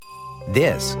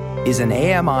This is an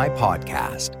AMI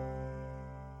podcast.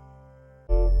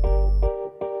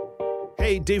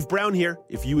 Hey, Dave Brown here.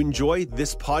 If you enjoy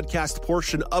this podcast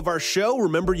portion of our show,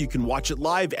 remember you can watch it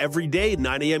live every day at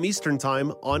 9 a.m. Eastern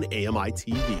Time on AMI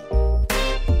TV.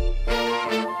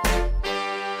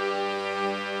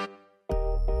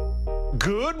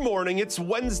 Good morning. It's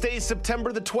Wednesday,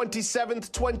 September the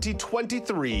 27th,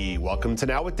 2023. Welcome to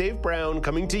Now with Dave Brown,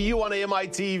 coming to you on AMI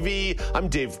TV. I'm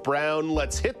Dave Brown.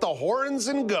 Let's hit the horns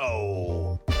and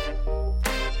go.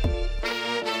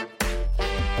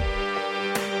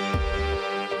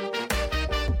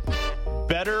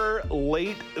 Better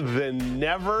late than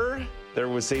never. There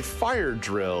was a fire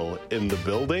drill in the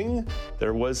building.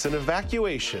 There was an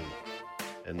evacuation.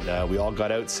 And we all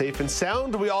got out safe and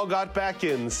sound. We all got back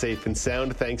in safe and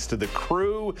sound, thanks to the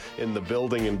crew in the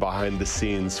building and behind the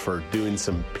scenes for doing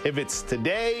some pivots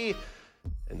today.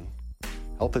 And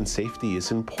health and safety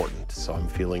is important, so I'm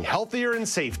feeling healthier and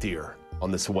safetier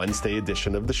on this Wednesday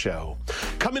edition of the show.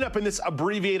 Coming up in this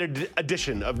abbreviated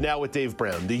edition of Now with Dave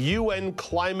Brown, the UN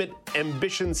Climate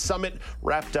Ambition Summit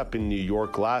wrapped up in New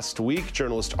York last week.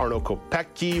 Journalist Arno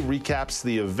Kopecky recaps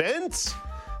the event,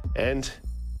 and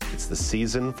it's the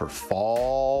season for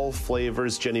fall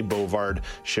flavors. Jenny Bovard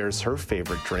shares her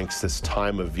favorite drinks this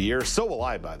time of year. So will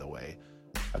I, by the way.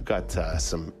 I've got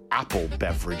some apple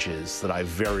beverages that I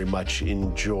very much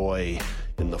enjoy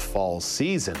in the fall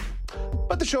season.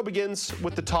 But the show begins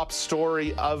with the top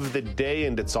story of the day,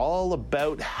 and it's all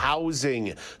about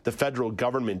housing. The federal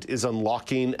government is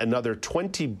unlocking another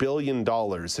 $20 billion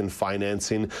in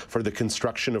financing for the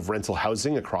construction of rental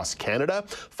housing across Canada.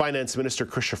 Finance Minister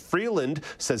Chrystia Freeland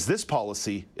says this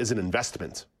policy is an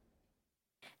investment.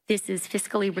 This is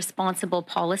fiscally responsible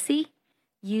policy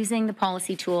using the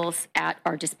policy tools at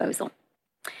our disposal.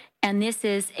 And this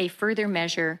is a further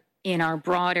measure in our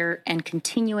broader and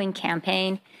continuing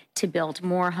campaign to build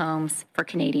more homes for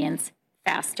Canadians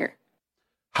faster.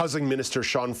 Housing Minister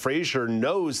Sean Fraser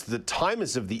knows that time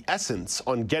is of the essence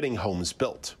on getting homes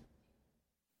built.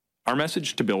 Our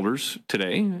message to builders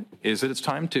today is that it's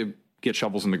time to get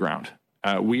shovels in the ground.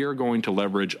 We are going to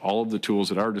leverage all of the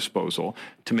tools at our disposal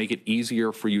to make it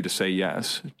easier for you to say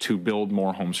yes to build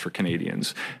more homes for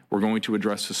Canadians. We're going to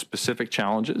address the specific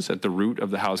challenges at the root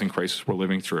of the housing crisis we're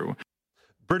living through.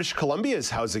 British Columbia's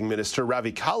Housing Minister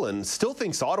Ravi Kahlon still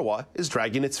thinks Ottawa is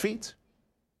dragging its feet.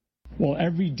 Well,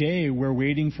 every day we're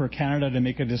waiting for Canada to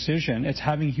make a decision. It's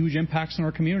having huge impacts on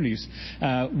our communities.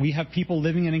 We have people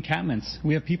living in encampments.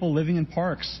 We have people living in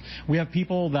parks. We have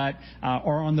people that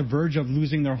are on the verge of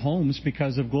losing their homes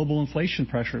because of global inflation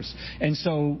pressures. And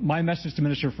so my message to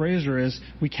Minister Fraser is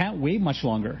we can't wait much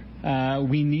longer.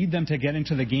 We need them to get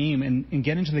into the game and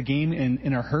get into the game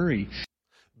in a hurry.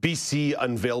 BC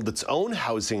unveiled its own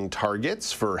housing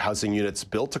targets for housing units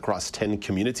built across 10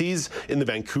 communities in the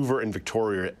Vancouver and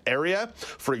Victoria area.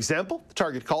 For example, the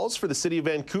target calls for the City of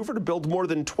Vancouver to build more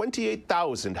than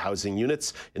 28,000 housing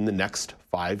units in the next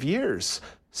 5 years.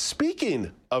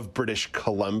 Speaking of British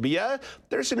Columbia,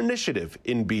 there's an initiative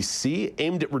in BC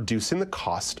aimed at reducing the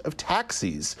cost of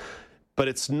taxis. But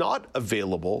it's not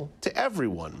available to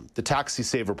everyone. The Taxi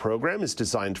Saver program is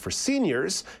designed for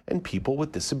seniors and people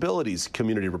with disabilities.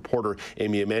 Community reporter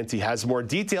Amy Amantea has more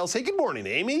details. Hey, good morning,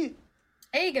 Amy.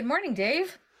 Hey, good morning,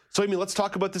 Dave. So, Amy, let's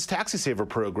talk about this Taxi Saver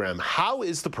program. How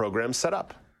is the program set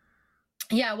up?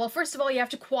 Yeah, well, first of all, you have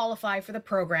to qualify for the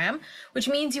program, which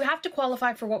means you have to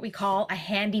qualify for what we call a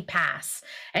handy pass.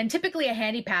 And typically a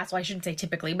handy pass, well, I shouldn't say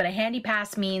typically, but a handy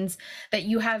pass means that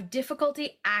you have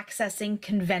difficulty accessing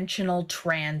conventional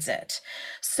transit.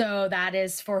 So that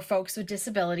is for folks with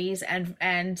disabilities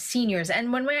and seniors.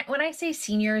 And when I say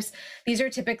seniors, these are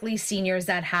typically seniors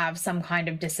that have some kind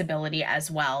of disability as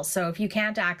well. So if you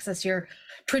can't access your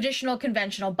traditional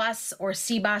conventional bus or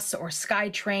C-bus or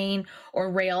SkyTrain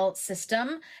or rail system,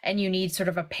 and you need sort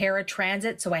of a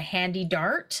paratransit, so a handy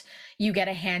DART, you get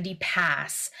a handy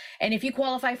pass. And if you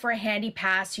qualify for a handy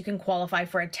pass, you can qualify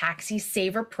for a Taxi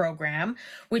Saver program,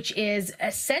 which is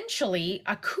essentially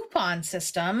a coupon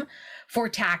system for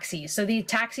taxis. So the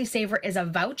Taxi Saver is a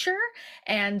voucher,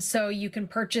 and so you can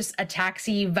purchase a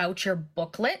taxi voucher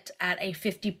booklet at a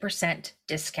 50%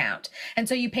 discount. And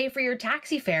so you pay for your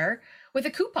taxi fare with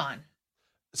a coupon.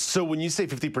 So when you say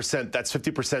 50%, that's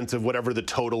 50% of whatever the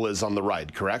total is on the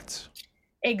ride, correct?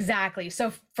 Exactly.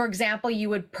 So for example, you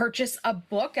would purchase a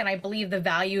book, and I believe the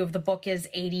value of the book is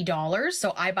 $80.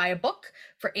 So I buy a book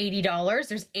for $80.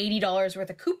 There's $80 worth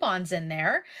of coupons in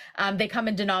there. They come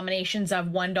in denominations of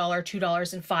 $1,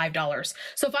 $2, and $5.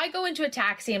 So if I go into a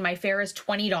taxi and my fare is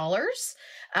 $20,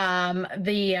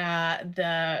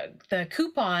 the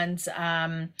coupons,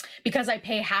 because I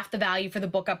pay half the value for the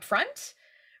book up front,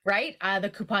 right? The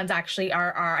coupons actually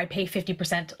are I pay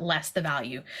 50% less the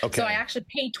value. Okay. So I actually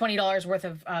paid $20 worth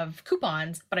of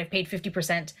coupons, but I paid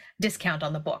 50% discount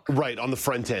on the book. Right, on the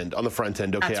front end.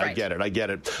 Okay, That's right. I get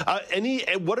it.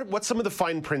 What's some of the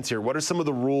fine prints here? What are some of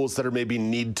the rules that are maybe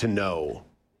need to know?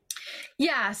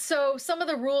 Yeah, so some of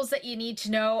the rules that you need to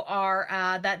know are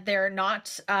that they're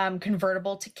not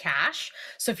convertible to cash.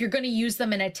 So if you're going to use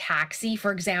them in a taxi,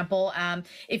 for example,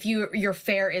 if your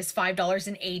fare is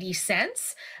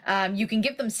 $5.80, you can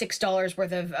give them $6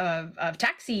 worth of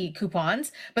taxi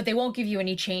coupons, but they won't give you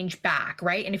any change back,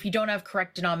 right? And if you don't have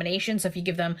correct denomination, so if you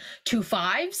give them 2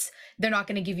 5s, they're not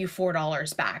going to give you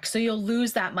 $4 back. So you'll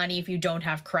lose that money if you don't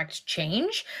have correct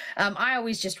change. I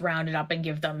always just round it up and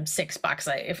give them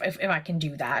 $6 if I can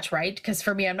do that, right? Because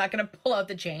for me, I'm not going to pull out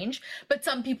the change, but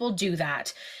some people do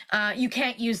that. You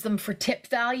can't use them for tip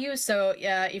value. So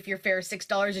if your fare is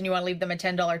 $6 and you want to leave them a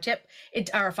 $10 tip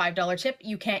or a $5 tip,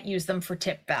 you can't use them for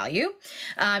tip value.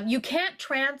 You can't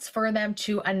transfer them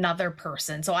to another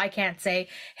person. So I can't say,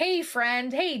 hey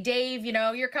friend, hey Dave,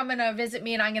 you're coming to visit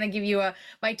me and I'm going to give you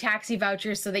my taxi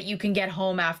voucher so that you can get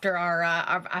home after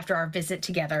our visit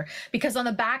together. Because on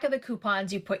the back of the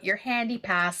coupons, you put your handy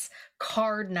pass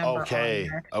card number on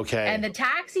there. Okay. And the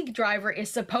taxi driver is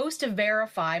supposed to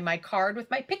verify my card with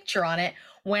my picture on it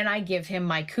when I give him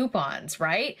my coupons,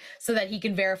 right? So that he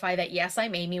can verify that, yes,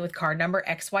 I'm Amy with card number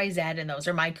XYZ, and those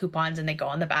are my coupons, and they go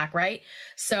on the back, right?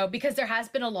 So, because there has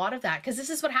been a lot of that, because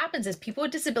this is what happens is people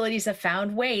with disabilities have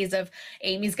found ways of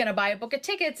Amy's going to buy a book of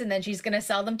tickets, and then she's going to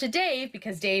sell them to Dave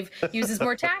because Dave uses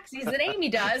more taxis than Amy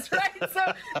does, right? So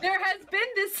there has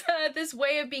been this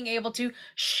way of being able to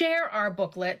share our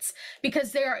booklets,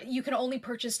 because you can only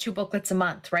purchase 2 booklets a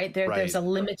month, right? There's a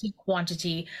limited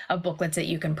quantity of booklets that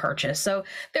you can purchase. So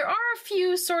there are a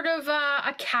few sort of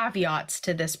caveats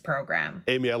to this program.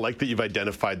 Amy, I like that you've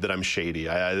identified that I'm shady.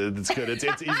 It's good.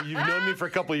 You've known me for a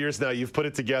couple of years now. You've put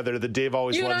it together. That Dave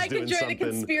always loves doing something. You and I can join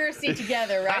the conspiracy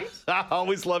together, right? I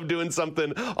always love doing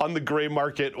something on the gray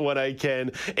market when I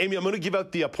can. Amy, I'm going to give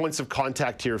out the points of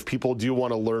contact here if people do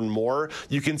want to learn more.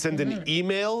 You can send an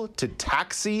email to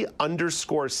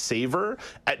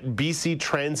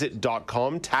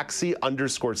taxi_saver@bctransit.com,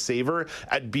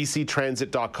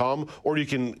 taxi_saver@bctransit.com, or you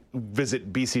can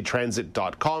visit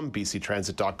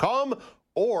bctransit.com,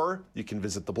 or you can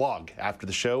visit the blog after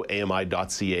the show,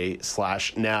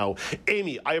 ami.ca/now.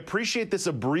 Amy, I appreciate this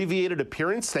abbreviated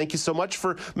appearance. Thank you so much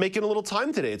for making a little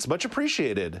time today. It's much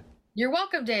appreciated. You're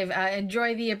welcome, Dave.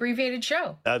 Enjoy the abbreviated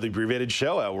show.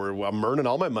 I'm earning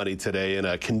all my money today in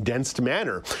a condensed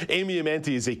manner. Amy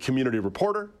Amantea is a community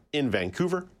reporter in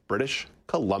Vancouver, British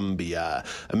Columbia.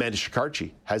 Amanda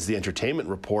Shikarchi has the entertainment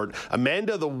report.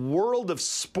 Amanda, the world of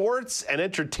sports and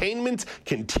entertainment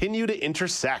continue to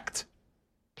intersect.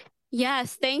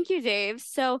 Yes, thank you, Dave.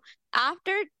 So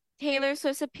after Taylor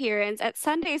Swift's appearance at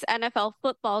Sunday's NFL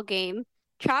football game,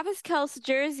 Travis Kelce's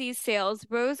jersey sales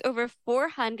rose over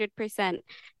 400%.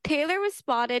 Taylor was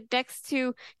spotted next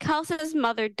to Kelce's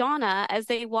mother, Donna, as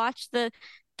they watched the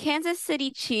Kansas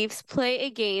City Chiefs play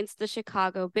against the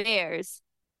Chicago Bears.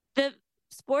 The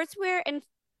sportswear and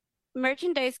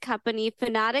merchandise company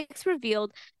Fanatics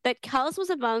revealed that Kelce was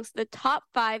amongst the top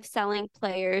 5 selling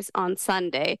players on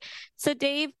Sunday. So,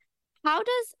 Dave, how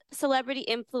does celebrity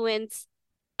influence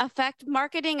affect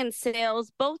marketing and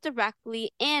sales both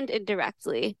directly and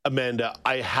indirectly? Amanda,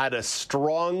 I had a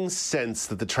strong sense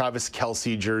that the Travis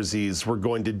Kelce jerseys were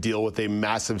going to deal with a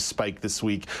massive spike this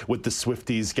week with the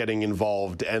Swifties getting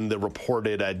involved and the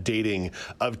reported dating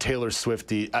of Taylor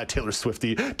Swift and Travis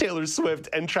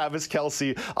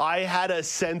Kelce. I had a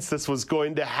sense this was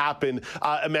going to happen.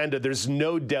 Amanda, there's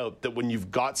no doubt that when you've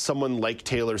got someone like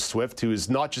Taylor Swift, who has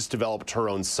not just developed her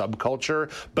own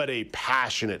subculture, but a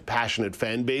passionate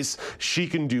fan base, she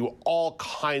can do all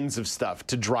kinds of stuff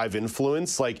to drive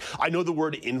influence. Like, I know the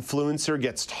word influencer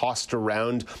gets tossed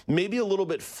around maybe a little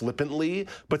bit flippantly,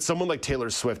 but someone like Taylor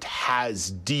Swift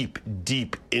has deep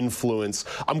influence.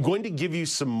 I'm going to give you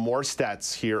some more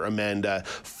stats here, Amanda.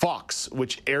 Fox,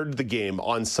 which aired the game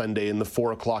on Sunday in the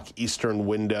 4 o'clock Eastern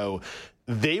window,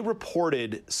 they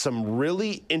reported some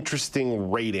really interesting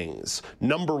ratings.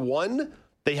 Number 1,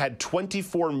 they had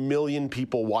 24 million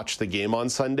people watch the game on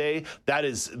Sunday. That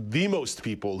is the most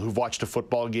people who've watched a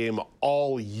football game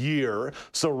all year.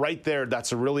 So right there,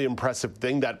 that's a really impressive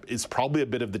thing. That is probably a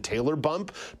bit of the Taylor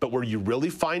bump. But where you really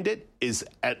find it is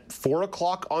at 4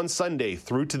 o'clock on Sunday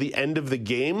through to the end of the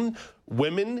game.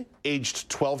 women aged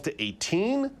 12 to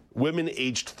 18, women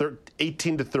aged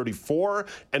 18 to 34,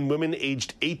 and women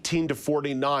aged 18 to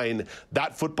 49.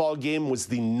 That football game was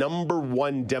the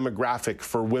 #1 demographic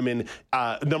for women,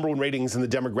 #1 ratings in the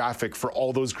demographic for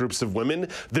all those groups of women.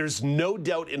 There's no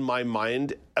doubt in my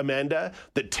mind, Amanda,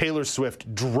 that Taylor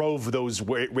Swift drove those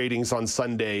ratings on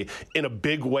Sunday in a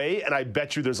big way, and I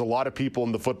bet you there's a lot of people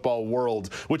in the football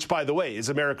world, which, by the way, is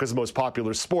America's most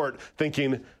popular sport,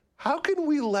 thinking, how can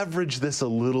we leverage this a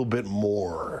little bit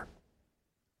more?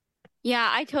 Yeah,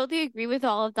 I totally agree with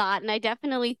all of that. And I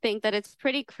definitely think that it's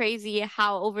pretty crazy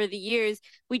how over the years,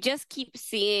 we just keep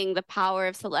seeing the power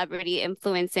of celebrity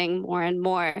influencing more and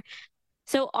more.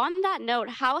 So on that note,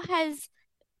 how has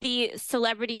the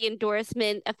celebrity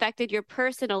endorsement affected your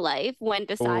personal life when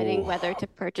deciding whether to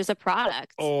purchase a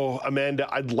product? Oh, Amanda,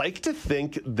 I'd like to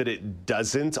think that it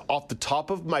doesn't. Off the top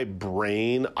of my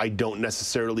brain, I don't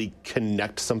necessarily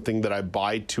connect something that I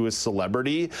buy to a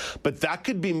celebrity, but that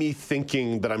could be me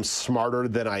thinking that I'm smarter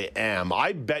than I am.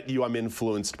 I bet you I'm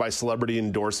influenced by celebrity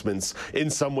endorsements in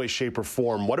some way, shape, or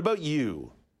form. What about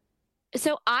you?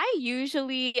 So I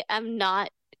usually am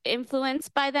not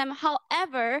influenced by them.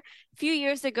 However, a few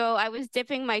years ago, I was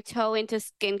dipping my toe into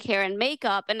skincare and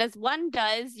makeup. And as one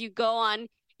does, you go on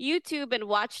YouTube and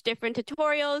watch different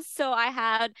tutorials. So I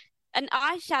had an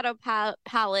eyeshadow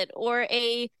palette or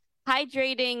a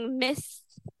hydrating mist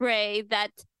spray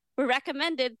that were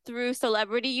recommended through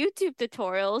celebrity YouTube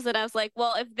tutorials. And I was like,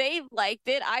 well, if they liked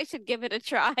it, I should give it a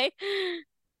try.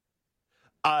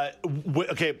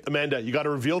 Okay, Amanda, you got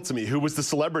to reveal to me who was the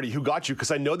celebrity who got you,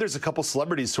 because I know there's a couple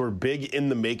celebrities who are big in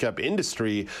the makeup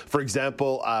industry. For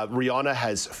example, Rihanna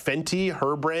has Fenty,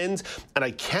 her brand, and I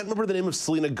can't remember the name of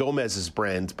Selena Gomez's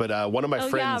brand, but one of my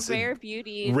friends. Yeah, Rare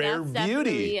Beauty. Rare That's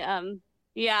Beauty.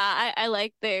 Yeah, I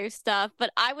like their stuff.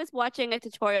 But I was watching a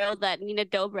tutorial that Nina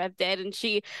Dobrev did, and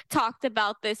she talked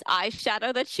about this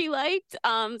eyeshadow that she liked. So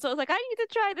I was like, I need to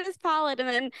try this palette. And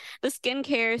then the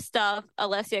skincare stuff,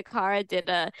 Alessia Cara did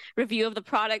a review of the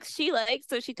products she liked.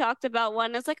 So she talked about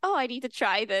one. I was like, oh, I need to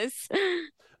try this.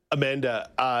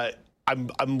 Amanda,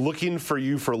 I'm looking for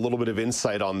you for a little bit of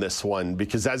insight on this one,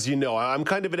 because as you know, I'm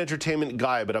kind of an entertainment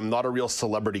guy, but I'm not a real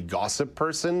celebrity gossip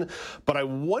person. But I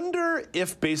wonder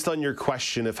if, based on your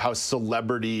question of how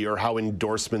celebrity or how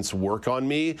endorsements work on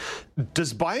me,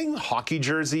 does buying hockey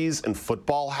jerseys and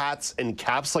football hats and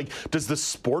caps, like, does the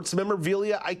sports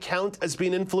memorabilia I count as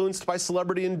being influenced by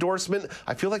celebrity endorsement?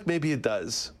 I feel like maybe it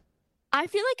does. I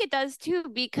feel like it does too,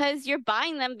 because you're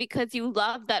buying them because you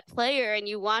love that player and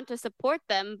you want to support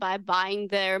them by buying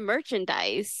their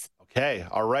merchandise. Okay,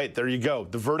 all right, there you go.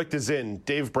 The verdict is in.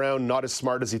 Dave Brown, not as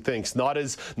smart as he thinks, not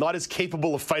as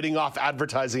capable of fighting off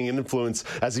advertising influence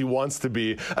as he wants to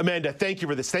be. Amanda, thank you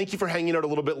for this. Thank you for hanging out a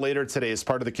little bit later today as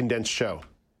part of the condensed show.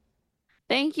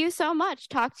 Thank you so much.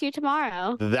 Talk to you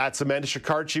tomorrow. That's Amanda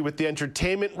Shikarchi with the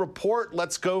Entertainment Report.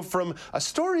 Let's go from a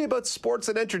story about sports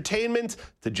and entertainment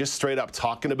to just straight up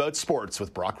talking about sports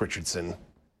with Brock Richardson.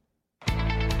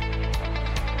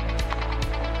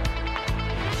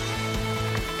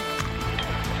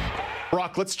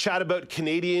 Brock, let's chat about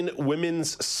Canadian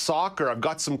women's soccer. I've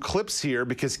got some clips here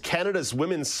because Canada's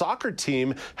women's soccer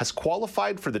team has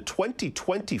qualified for the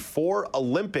 2024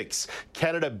 Olympics.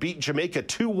 Canada beat Jamaica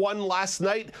 2-1 last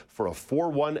night for a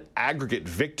 4-1 aggregate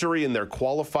victory in their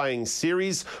qualifying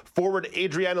series. Forward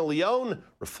Adriana Leon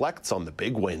reflects on the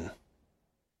big win.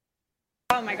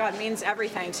 Oh my God, it means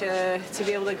everything to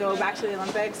be able to go back to the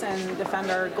Olympics and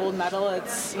defend our gold medal.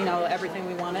 It's, everything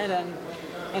we wanted,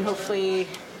 and hopefully,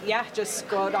 just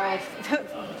go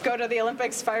to the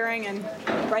Olympics firing and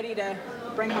ready to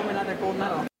bring home another gold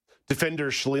medal.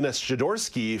 Defender Shalina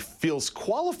Shadorski feels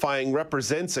qualifying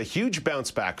represents a huge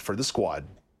bounce back for the squad.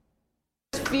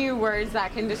 Few words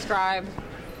that can describe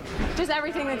just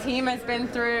everything the team has been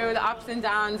through, the ups and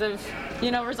downs of,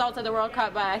 results of the World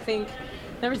Cup, but I think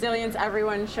the resilience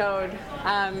everyone showed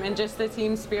and just the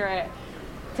team spirit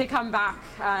to come back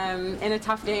in a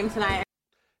tough game tonight.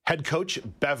 Head coach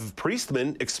Bev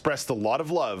Priestman expressed a lot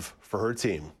of love for her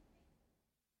team.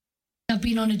 I've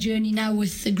been on a journey now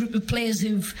with a group of players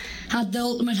who've had the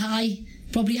ultimate high,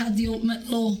 probably had the ultimate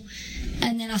low,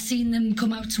 and then I've seen them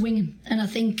come out swinging. And I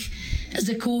think as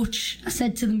a coach, I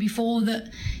said to them before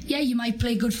that, you might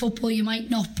play good football, you might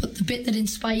not, but the bit that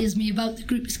inspires me about the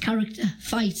group is character,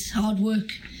 fight, hard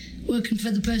work, working for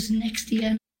the person next to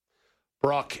you.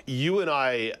 Brock, you and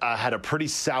I had a pretty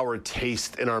sour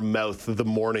taste in our mouth the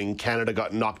morning Canada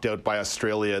got knocked out by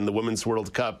Australia in the Women's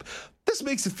World Cup. This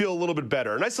makes it feel a little bit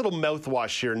better. A nice little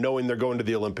mouthwash here, knowing they're going to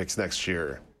the Olympics next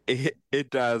year.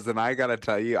 It does, and I gotta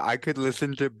tell you, I could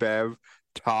listen to Bev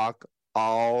talk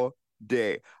all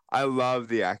day. I love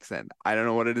the accent. I don't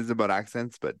know what it is about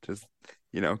accents, but just,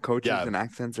 coaches and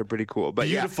accents are pretty cool. But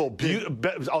beautiful.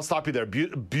 I'll stop you there.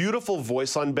 Beautiful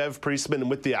voice on Bev Priestman, and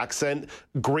with the accent,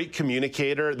 great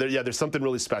communicator. There's something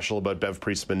really special about Bev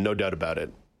Priestman, no doubt about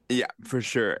it. Yeah, for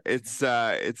sure. It's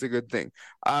a good thing.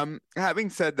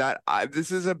 Having said that,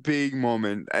 this is a big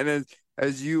moment, and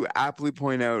as you aptly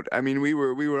point out, I mean, we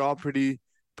were all pretty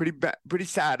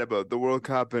sad about the World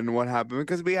Cup and what happened,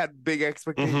 because we had big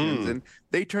expectations and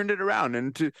they turned it around.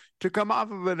 And to come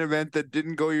off of an event that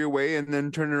didn't go your way and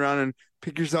then turn around and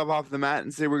pick yourself off the mat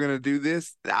and say, we're going to do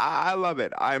this. I love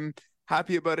it. I'm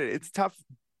happy about it. It's tough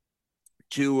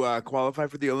to qualify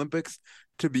for the Olympics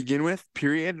to begin with,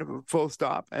 period, full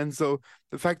stop. And so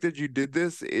the fact that you did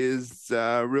this is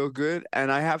real good.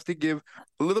 And I have to give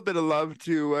a little bit of love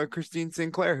to Christine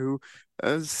Sinclair, who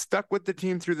stuck with the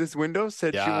team through this window,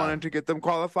 said she wanted to get them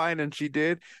qualified, and she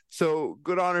did. So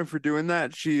good on her for doing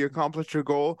that. She accomplished her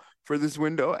goal for this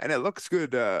window, and it looks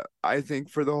good, I think,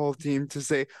 for the whole team to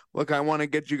say, look, I want to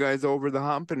get you guys over the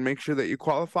hump and make sure that you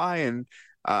qualify and,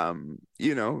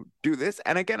 do this.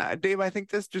 And again, Dave, I think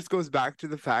this just goes back to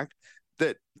the fact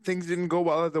that things didn't go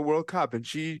well at the World Cup, and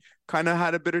she kind of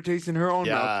had a bitter taste in her own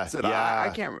mouth. Said,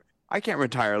 I can't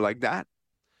retire like that.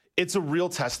 It's a real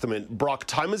testament. Brock,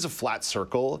 time is a flat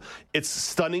circle. It's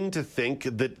stunning to think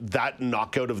that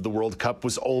knockout of the World Cup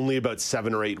was only about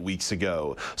 7 or 8 weeks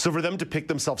ago. So for them to pick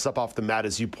themselves up off the mat,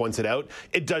 as you pointed out,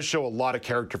 it does show a lot of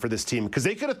character for this team, because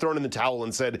they could have thrown in the towel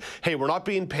and said, hey, we're not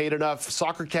being paid enough.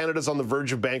 Soccer Canada's on the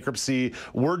verge of bankruptcy.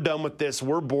 We're done with this.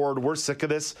 We're bored. We're sick of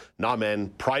this. Nah, man,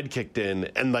 pride kicked in,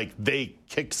 and they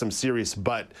kicked some serious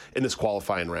butt in this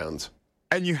qualifying round.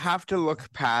 And you have to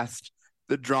look past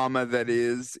the drama that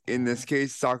is, in this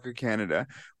case, Soccer Canada.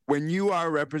 When you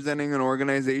are representing an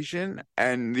organization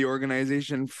and the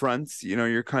organization fronts,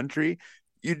 your country,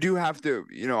 you do have to,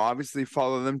 obviously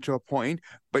follow them to a point,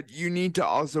 but you need to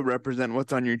also represent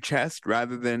what's on your chest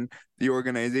rather than the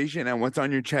organization. And what's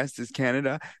on your chest is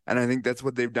Canada. And I think that's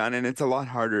what they've done. And it's a lot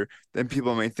harder than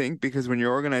people may think, because when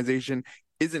your organization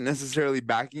isn't necessarily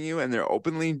backing you and they're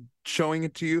openly showing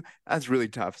it to you, that's really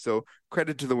tough. So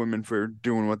credit to the women for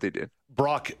doing what they did.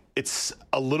 Brock, it's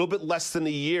a little bit less than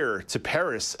a year to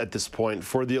Paris at this point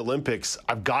for the Olympics.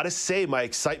 I've got to say, my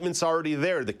excitement's already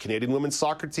there. The Canadian women's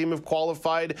soccer team have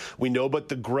qualified. We know about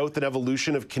the growth and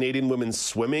evolution of Canadian women's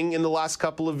swimming in the last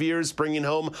couple of years, bringing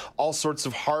home all sorts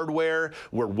of hardware.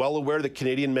 We're well aware the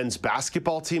Canadian men's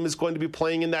basketball team is going to be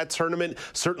playing in that tournament.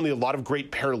 Certainly a lot of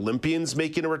great Paralympians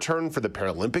making a return for the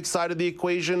Paralympic side of the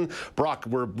equation. Brock,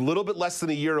 we're a little bit less than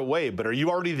a year away, but are you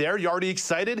already there? You already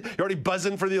excited? You already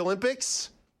buzzing for the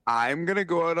Olympics? I'm going to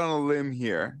go out on a limb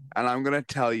here, and I'm going to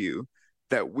tell you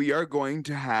that we are going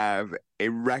to have a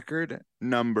record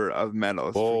number of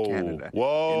medals for Canada in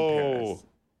Paris.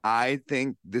 I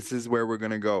think this is where we're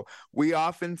going to go. We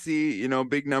often see,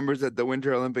 big numbers at the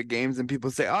Winter Olympic Games, and people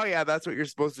say, oh, yeah, that's what you're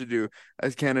supposed to do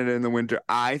as Canada in the winter.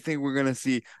 I think we're going to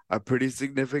see a pretty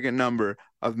significant number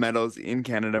of medals in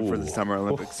Canada for the Summer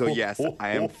Olympics. So, yes, I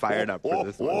am fired up for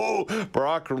this one.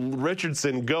 Brock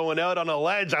Richardson going out on a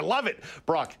ledge. I love it.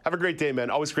 Brock, have a great day,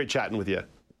 man. Always great chatting with you.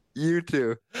 You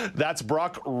too. That's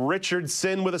Brock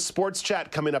Richardson with a sports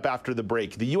chat coming up after the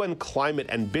break. The UN Climate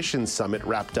Ambition Summit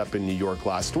wrapped up in New York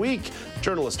last week.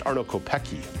 Journalist Arno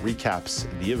Kopecky recaps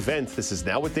the event. This is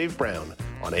Now with Dave Brown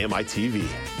on AMI TV.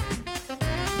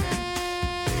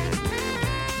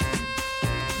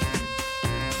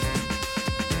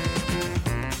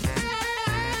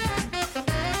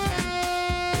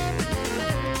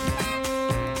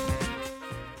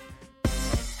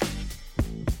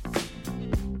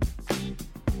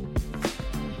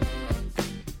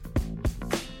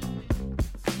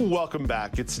 Welcome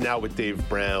back. It's Now with Dave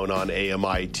Brown on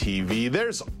AMI TV.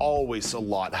 There's always a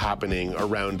lot happening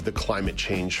around the climate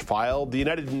change file. The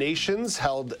United Nations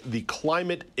held the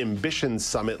Climate Ambition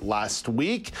Summit last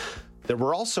week. There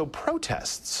were also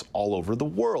protests all over the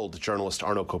world. Journalist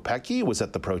Arno Kopecky was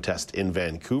at the protest in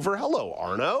Vancouver. Hello,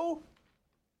 Arno.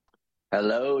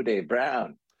 Hello, Dave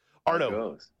Brown.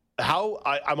 Arno,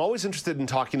 I'm always interested in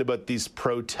talking about these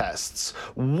protests.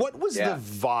 What was the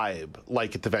vibe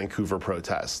like at the Vancouver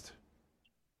protest?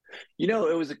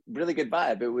 It was a really good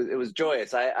vibe. It was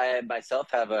joyous. I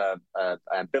myself have an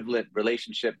ambivalent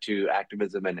relationship to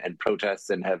activism and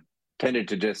protests, and have tended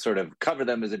to just sort of cover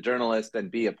them as a journalist and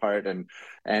be a part. And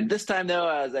this time, though,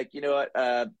 I was like, you know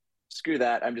what? screw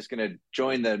that. I'm just going to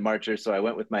join the marchers. So I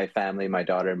went with my family, my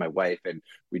daughter and my wife, and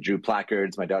we drew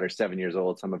placards. My daughter's 7 years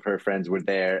old. Some of her friends were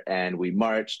there, and we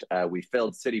marched. We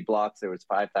filled city blocks. There was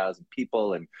 5,000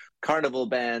 people and carnival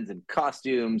bands and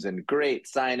costumes and great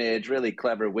signage, really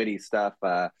clever, witty stuff.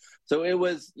 So it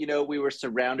was, we were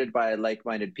surrounded by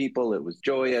like-minded people. It was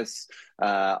joyous.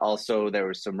 Also, there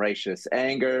was some righteous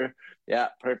anger. Yeah,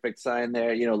 perfect sign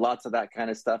there. Lots of that kind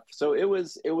of stuff. So it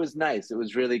was nice. It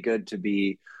was really good to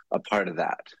be a part of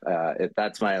that.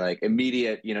 That's my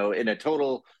immediate, in a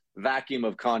total vacuum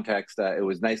of context, it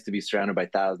was nice to be surrounded by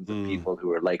thousands of people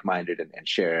who are like-minded and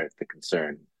share the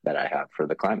concern that I have for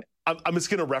the climate. I'm just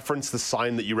going to reference the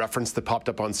sign that you referenced that popped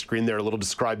up on screen there, a little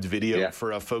described video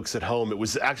for folks at home. It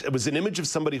was an image of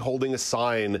somebody holding a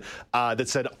sign that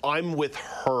said, "I'm with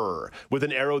her," with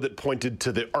an arrow that pointed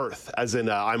to the earth, as in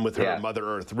I'm with her, Mother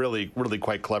Earth. Really, really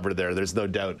quite clever there. There's no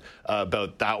doubt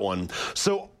about that one.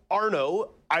 So,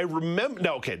 Arno, I remember,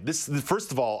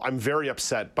 first of all, I'm very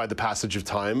upset by the passage of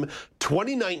time.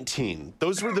 2019,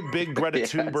 those were the big Greta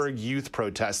Thunberg youth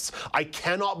protests. I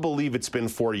cannot believe it's been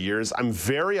 4 years. I'm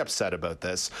very upset about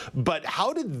this. But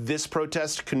how did this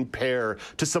protest compare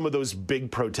to some of those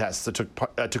big protests that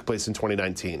took place in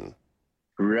 2019?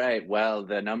 Right. Well,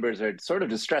 the numbers are sort of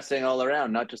distressing all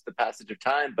around, not just the passage of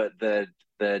time, but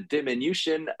the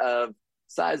diminution of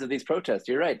size of these protests.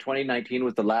 You're right. 2019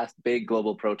 was the last big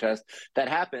global protest that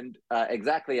happened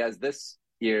exactly as this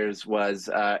year's was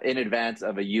in advance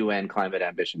of a UN Climate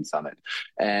Ambition Summit.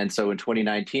 And so in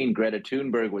 2019, Greta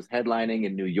Thunberg was headlining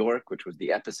in New York, which was the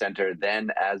epicenter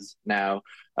then as now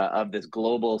of this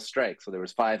global strike. So there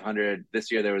was 500.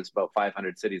 This year, there was about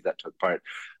 500 cities that took part.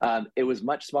 It was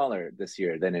much smaller this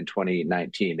year than in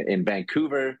 2019. In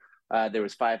Vancouver, there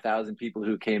was 5,000 people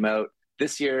who came out.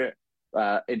 This year,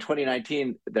 in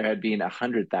 2019, there had been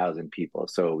 100,000 people,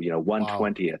 so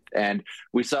 1/20th, and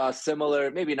we saw a similar,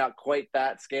 maybe not quite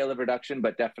that scale of reduction,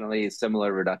 but definitely a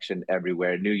similar reduction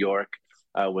everywhere. New York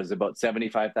was about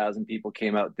 75,000 people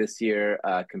came out this year,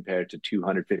 compared to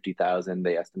 250,000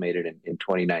 they estimated in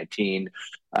 2019.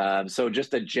 So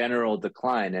just a general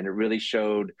decline, and it really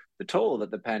showed the toll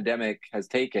that the pandemic has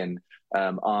taken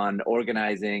on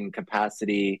organizing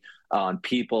capacity, on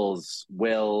people's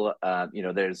will.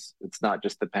 It's not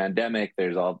just the pandemic.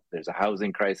 There's a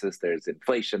housing crisis. There's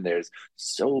inflation. There's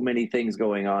so many things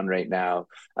going on right now.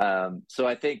 So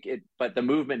I think but the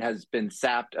movement has been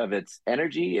sapped of its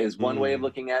energy is one way of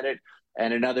looking at it.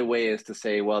 And another way is to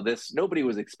say, well, nobody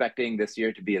was expecting this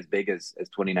year to be as big as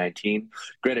 2019.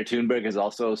 Greta Thunberg has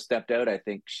also stepped out. I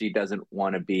think she doesn't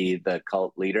want to be the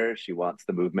cult leader. She wants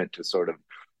the movement to sort of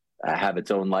have its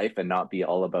own life and not be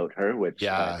all about her, which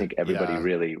I think everybody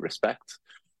really respects.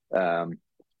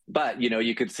 But,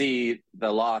 you could see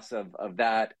the loss of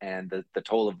that and the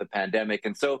toll of the pandemic.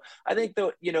 And so I think,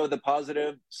 the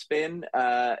positive spin,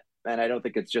 and I don't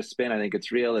think it's just spin, I think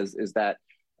it's real, is that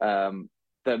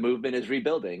the movement is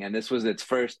rebuilding. And this was its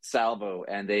first salvo,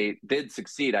 and they did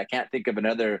succeed. I can't think of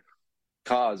another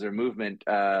cause or movement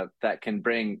that can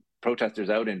bring protesters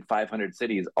out in 500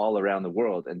 cities all around the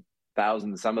world, and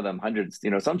thousands, some of them hundreds.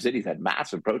 Some cities had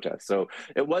massive protests. So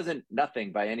it wasn't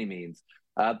nothing by any means.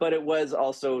 But it was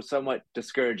also somewhat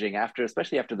discouraging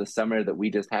especially after the summer that we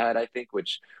just had, I think,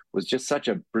 which was just such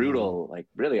a brutal,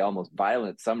 really almost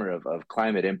violent summer of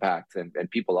climate impacts, and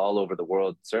people all over the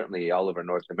world, certainly all over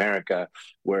North America,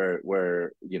 were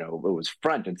it was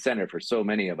front and center for so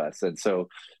many of us. And so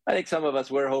I think some of us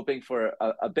were hoping for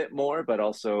a bit more, but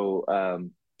also,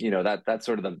 that's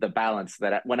sort of the balance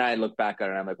that when I look back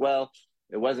on it, I'm like, well,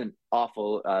 it wasn't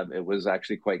awful. It was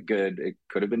actually quite good. It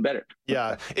could have been better.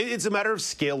 Yeah, it's a matter of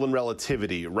scale and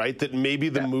relativity, right? That maybe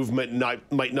the movement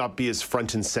might not be as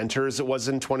front and center as it was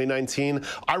in 2019.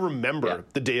 I remember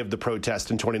the day of the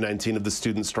protest in 2019 of the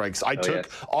student strikes. I took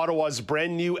Ottawa's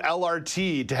brand new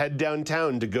LRT to head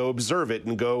downtown to go observe it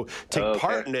and go take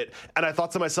part in it. And I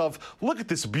thought to myself, look at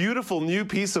this beautiful new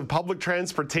piece of public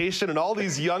transportation and all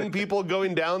these young people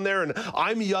going down there. And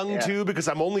I'm young too, because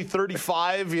I'm only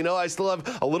 35. I still have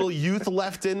a little youth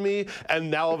left in me,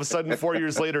 and now all of a sudden 4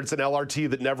 years later it's an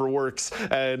LRT that never works,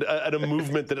 and a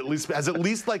movement that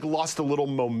has lost a little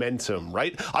momentum,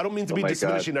 right? I don't mean to be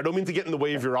diminishing. I don't mean to get in the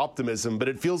way of your optimism, but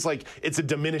it feels like it's a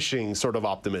diminishing sort of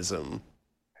optimism.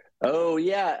 Oh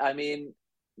yeah, I mean,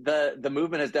 the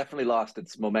movement has definitely lost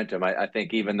its momentum. I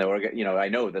think even though I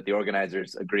know that the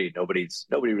organizers agreed. Nobody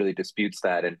really disputes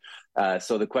that, and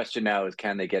so the question now is,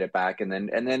 can they get it back? And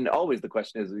then always the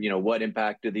question is, what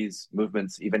impact do these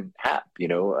movements even have?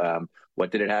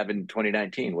 What did it have in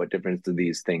 2019? What difference do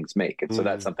these things make? And so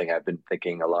that's something I've been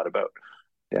thinking a lot about.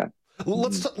 Yeah.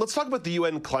 Let's talk about the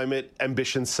UN Climate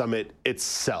Ambition Summit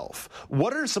itself.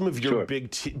 What are some of your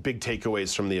big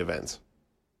takeaways from the event?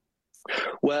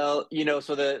 Well,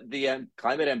 so the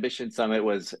Climate Ambition Summit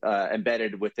was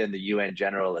embedded within the UN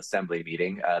General Assembly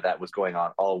meeting that was going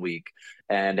on all week,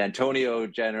 and Antonio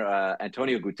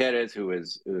Guterres, who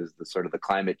is the sort of the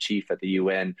climate chief at the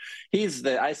UN,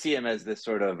 I see him as this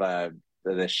sort of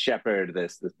the shepherd,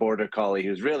 this border collie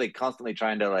who's really constantly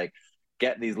trying to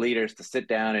get these leaders to sit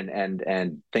down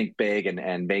and think big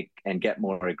and get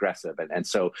more aggressive. And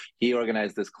so he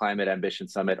organized this Climate Ambition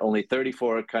Summit. Only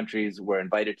 34 countries were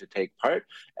invited to take part,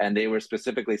 and they were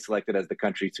specifically selected as the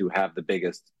countries who have the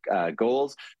biggest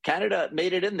goals. Canada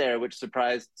made it in there, which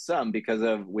surprised some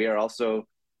because we are also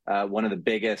one of the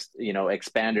biggest,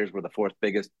 expanders. We're the fourth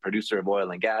biggest producer of oil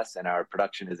and gas, and our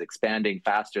production is expanding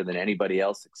faster than anybody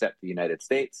else except the United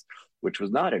States, which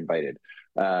was not invited.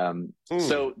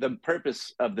 So the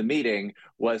purpose of the meeting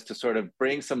was to sort of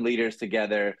bring some leaders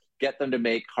together, get them to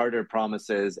make harder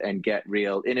promises and get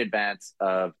real in advance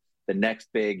of the next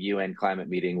big UN climate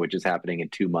meeting, which is happening in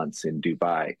 2 months in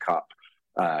Dubai, COP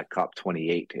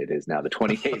 28. It is now the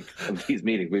 28th of these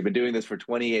meetings. We've been doing this for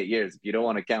 28 years. If you don't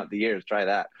want to count the years, try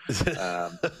that.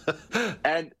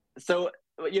 And so,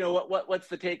 what's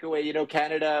the takeaway?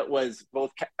 Canada was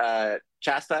both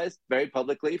chastised very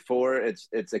publicly for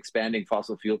its expanding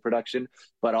fossil fuel production,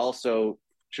 but also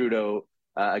Trudeau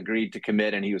agreed to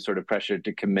commit, and he was sort of pressured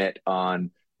to commit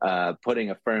on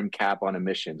putting a firm cap on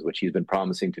emissions, which he's been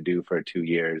promising to do for 2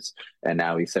 years. And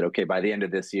now he said, okay, by the end of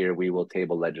this year, we will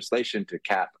table legislation to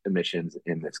cap emissions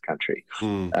in this country.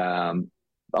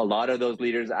 A lot of those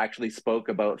leaders actually spoke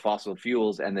about fossil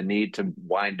fuels and the need to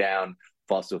wind down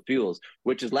fossil fuels,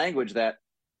 which is language that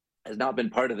has not been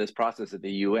part of this process at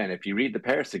the UN. If you read the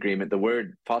Paris Agreement, the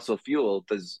word fossil fuel,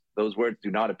 those words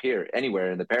do not appear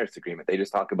anywhere in the Paris Agreement. They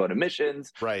just talk about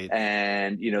emissions, right?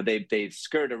 And they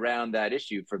skirt around that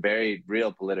issue for very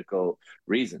real political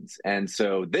reasons. And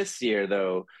so this year,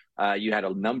 though, you had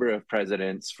a number of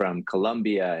presidents from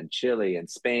Colombia and Chile and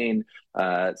Spain.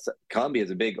 Colombia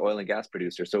is a big oil and gas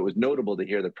producer, so it was notable to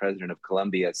hear the president of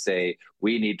Colombia say,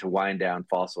 we need to wind down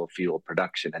fossil fuel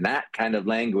production. And that kind of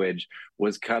language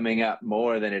was coming up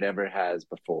more than it ever has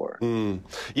before.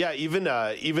 Yeah,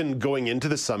 even going into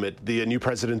the summit, the new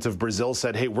president of Brazil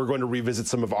said, hey, we're going to revisit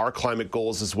some of our climate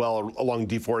goals as well along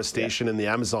deforestation in the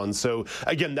Amazon. So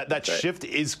again, that shift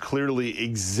is clearly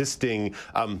existing,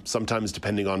 sometimes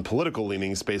depending on political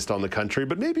leanings based on the country.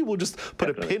 But maybe we'll just put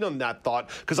a pin on that thought,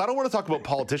 because I don't want to talk about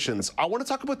politicians. I want to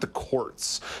talk about the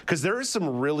courts, because there is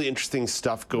some really interesting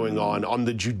stuff going on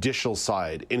the judicial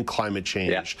side in climate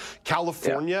change.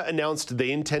 California announced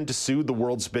they intend to sue the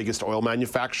world's biggest oil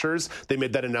manufacturers. They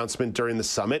made that announcement during the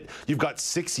summit. You've got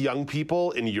 6 young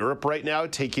people in Europe right now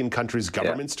taking countries'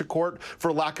 governments to court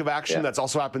for lack of action. That's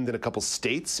also happened in a couple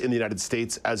states in the United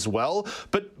States as well.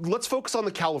 But let's focus on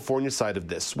the California side of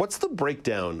this. What's the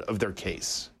breakdown of their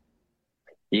case?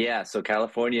 Yeah, so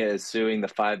California is suing the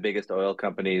 5 of the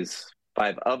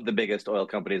biggest oil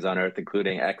companies on earth,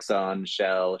 including Exxon,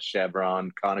 Shell,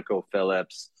 Chevron,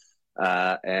 ConocoPhillips,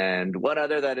 and one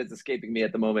other that is escaping me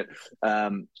at the moment.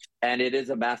 And it is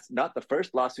not the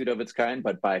first lawsuit of its kind,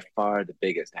 but by far the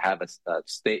biggest. To have a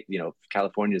state,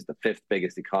 California is the 5th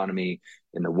biggest economy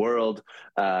in the world.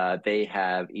 They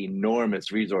have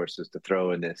enormous resources to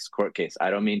throw in this court case. I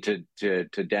don't mean to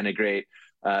denigrate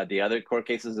the other court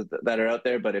cases that are out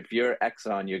there, but if you're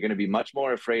Exxon, you're going to be much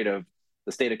more afraid of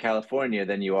the state of California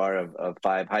than you are of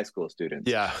 5 high school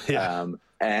students.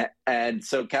 And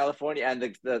so California and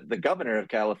the governor of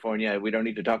California, we don't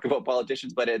need to talk about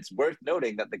politicians, but it's worth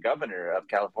noting that the governor of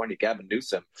California, Gavin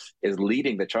Newsom, is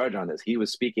leading the charge on this. He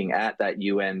was speaking at that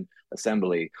UN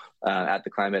assembly at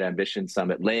the Climate Ambition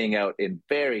Summit, laying out in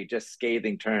very just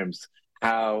scathing terms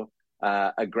how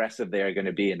aggressive they are going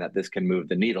to be and that this can move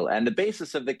the needle. And the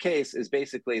basis of the case is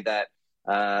basically that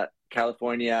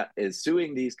California is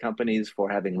suing these companies for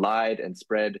having lied and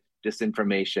spread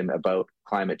disinformation about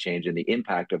climate change and the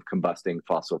impact of combusting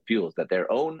fossil fuels, that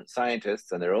their own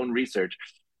scientists and their own research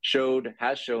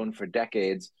has shown for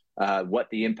decades what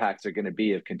the impacts are going to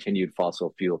be of continued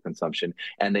fossil fuel consumption.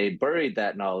 And they buried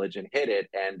that knowledge and hid it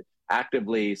and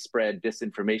actively spread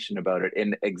disinformation about it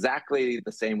in exactly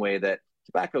the same way that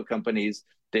tobacco companies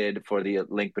did for the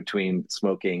link between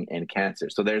smoking and cancer.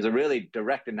 So there's a really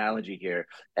direct analogy here.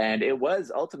 And it was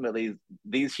ultimately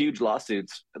these huge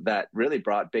lawsuits that really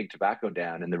brought big tobacco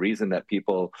down. And the reason that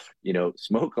people,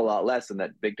 smoke a lot less and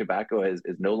that big tobacco is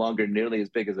no longer nearly as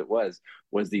big as it was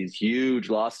these huge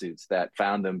lawsuits that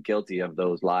found them guilty of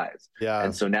those lies.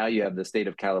 And so now you have the state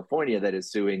of California that is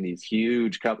suing these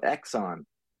huge Exxon,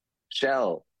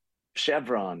 Shell,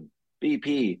 Chevron,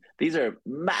 BP. These are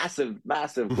massive,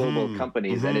 massive global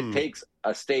companies, and it takes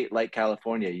a state like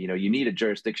California. You need a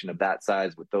jurisdiction of that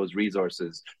size with those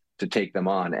resources to take them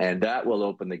on, and that will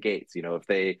open the gates. If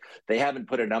they haven't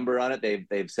put a number on it,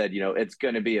 they've said it's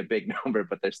going to be a big number,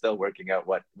 but they're still working out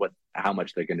how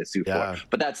much they're going to sue for.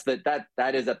 But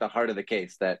that is at the heart of the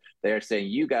case, that they're saying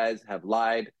you guys have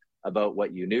lied about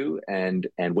what you knew and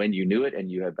when you knew it, and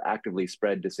you have actively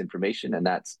spread disinformation, and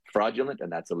that's fraudulent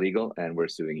and that's illegal, and we're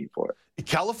suing you for it.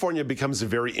 California becomes a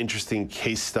very interesting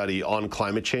case study on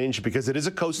climate change because it is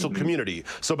a coastal community.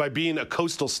 So by being a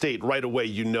coastal state, right away,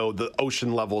 the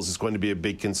ocean levels is going to be a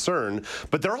big concern.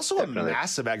 But they're also a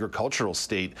massive agricultural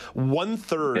state.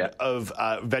 1/3 of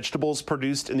vegetables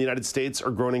produced in the United States are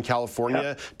grown in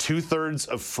California. 2/3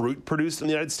 of fruit produced in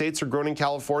the United States are grown in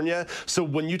California. So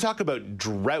when you talk about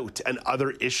drought and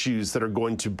other issues that are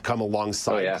going to come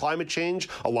alongside climate change,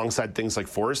 alongside things like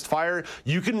forest fire,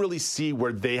 you can really see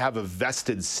where they have a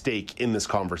vested stake in this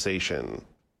conversation.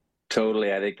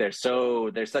 Totally. I think they're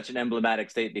such an emblematic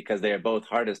state because they are both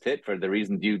hardest hit for the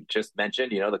reasons you just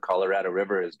mentioned. The Colorado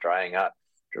River is drying up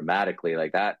dramatically.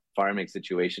 Like, that farming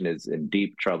situation is in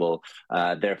deep trouble.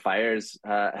 Their fires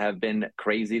have been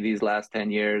crazy these last 10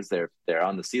 years. They're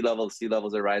on the sea level. The sea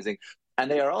levels are rising. And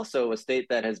they are also a state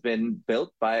that has been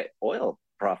built by oil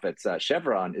profits.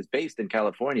 Chevron is based in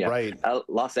California. Right.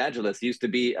 Los Angeles used to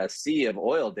be a sea of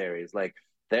oil dairies.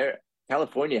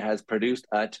 California has produced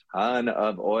a ton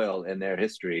of oil in their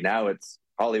history. Now it's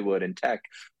Hollywood and tech,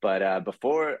 but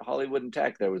before Hollywood and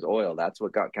tech, there was oil. That's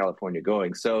what got California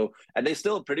going. So, and they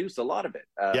still produce a lot of it.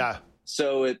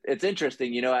 So it's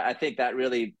interesting. I think that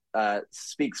really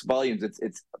speaks volumes.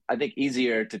 It's I think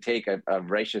easier to take a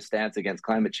righteous stance against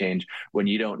climate change when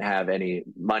you don't have any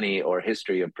money or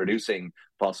history of producing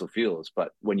fossil fuels.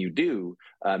 But when you do,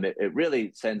 it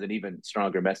really sends an even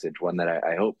stronger message, one that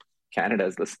I hope Canada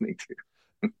is listening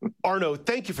to. Arno,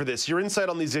 thank you for this. Your insight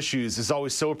on these issues is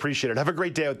always so appreciated. Have a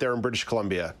great day out there in British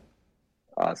Columbia.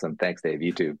 Awesome. Thanks, Dave.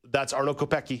 You too. That's Arno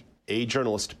Kopecky, a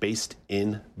journalist based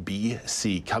in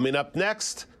BC. Coming up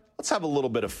next, let's have a little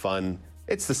bit of fun.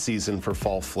 It's the season for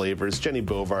fall flavors. Jenny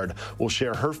Bovard will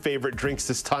share her favorite drinks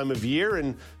this time of year,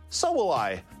 and so will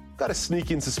I. Got a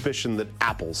sneaking suspicion that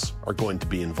apples are going to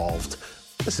be involved.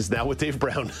 This is Now with Dave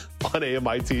Brown on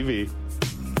AMI TV.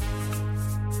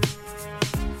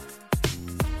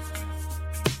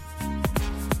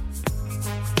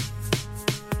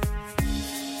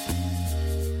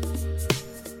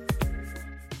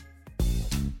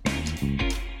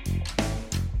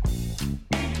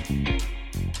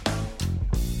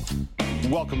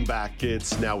 Welcome back.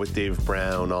 It's Now with Dave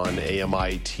Brown on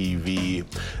AMI TV.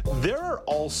 There are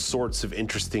all sorts of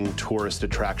interesting tourist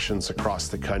attractions across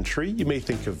the country. You may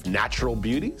think of natural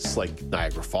beauties like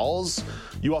Niagara Falls.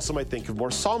 You also might think of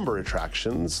more somber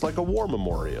attractions like a war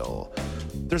memorial.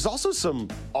 There's also some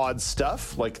odd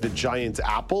stuff like the giant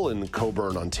apple in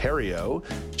Coburn, Ontario.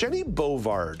 Jenny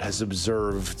Bovard has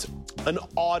observed an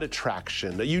odd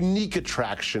attraction, a unique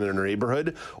attraction in her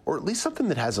neighborhood, or at least something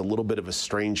that has a little bit of a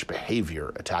strange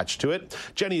behavior attached to it.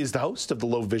 Jenny is the host of the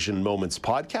Low Vision Moments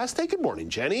podcast. Hey, good morning,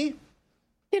 Jenny.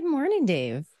 Good morning,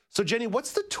 Dave. So, Jenny,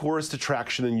 what's the tourist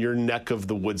attraction in your neck of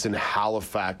the woods in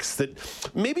Halifax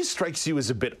that maybe strikes you as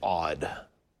a bit odd?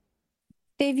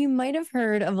 Dave, you might have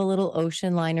heard of a little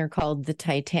ocean liner called the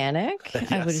Titanic.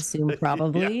 Yes. I would assume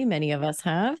probably many of us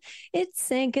have. It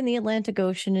sank in the Atlantic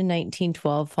Ocean in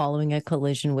 1912 following a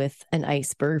collision with an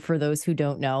iceberg, for those who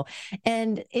don't know.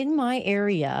 And in my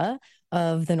area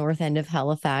of the north end of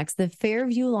Halifax, the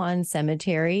Fairview Lawn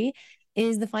Cemetery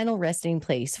is the final resting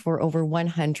place for over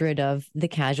 100 of the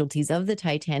casualties of the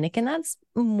Titanic. And that's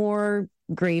more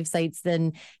grave sites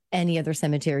than any other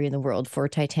cemetery in the world for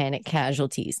Titanic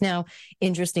casualties. Now,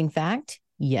 interesting fact,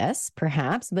 yes,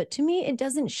 perhaps, but to me, it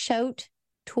doesn't shout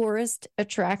tourist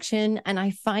attraction. And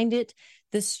I find it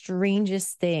the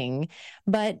strangest thing.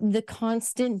 But the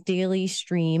constant daily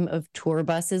stream of tour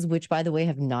buses, which, by the way,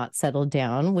 have not settled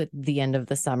down with the end of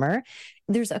the summer,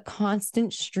 there's a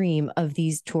constant stream of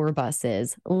these tour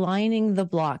buses lining the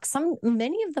block.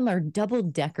 Many of them are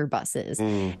double-decker buses,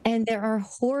 and there are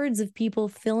hordes of people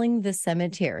filling the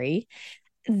cemetery.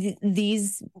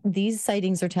 These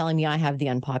sightings are telling me I have the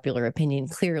unpopular opinion.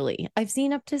 Clearly, I've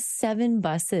seen up to 7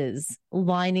 buses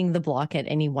lining the block at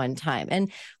any one time.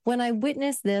 And when I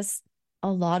witness this, a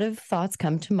lot of thoughts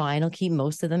come to mind. I'll keep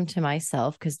most of them to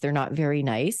myself because they're not very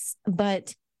nice.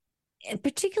 But a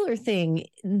particular thing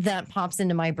that pops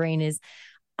into my brain is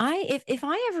if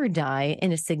I ever die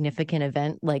in a significant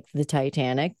event like the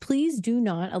Titanic, please do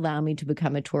not allow me to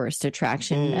become a tourist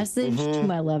attraction. Message to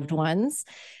my loved ones.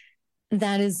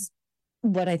 That is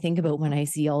what I think about when I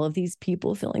see all of these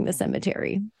people filling the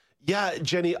cemetery. Yeah,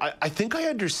 Jenny, I think I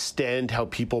understand how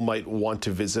people might want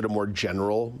to visit a more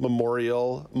general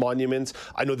memorial monument.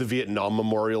 I know the Vietnam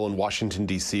Memorial in Washington,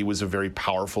 D.C. was a very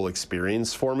powerful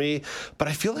experience for me, but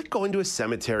I feel like going to a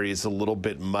cemetery is a little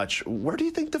bit much. Where do you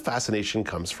think the fascination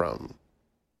comes from?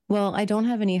 Well, I don't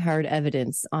have any hard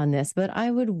evidence on this, but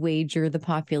I would wager the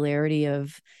popularity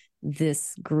of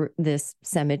this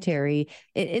cemetery,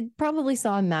 it probably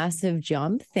saw a massive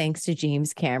jump thanks to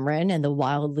James Cameron and the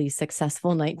wildly successful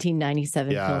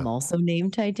 1997 film also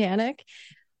named Titanic.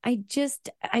 I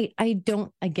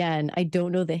don't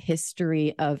know the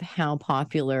history of how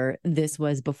popular this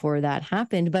was before that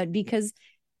happened, but because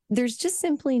there's just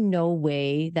simply no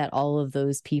way that all of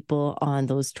those people on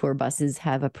those tour buses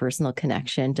have a personal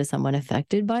connection to someone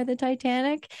affected by the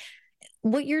Titanic.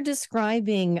 What you're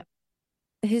describing,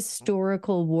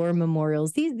 historical war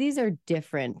memorials, these are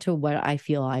different to what I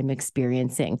feel I'm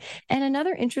experiencing. And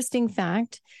another interesting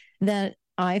fact that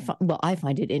I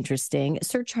find it interesting,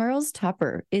 Sir Charles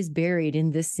Tupper is buried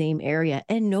in this same area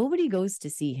and nobody goes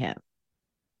to see him.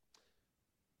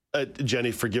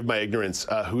 Jenny, forgive my ignorance.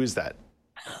 Who is that?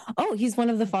 Oh, he's one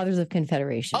of the fathers of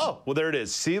Confederation. Oh, well, there it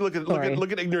is. See, look at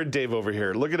ignorant Dave over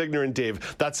here. Look at ignorant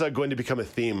Dave. That's going to become a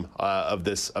theme of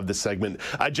this segment.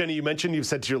 Jenny, you mentioned you've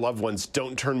said to your loved ones,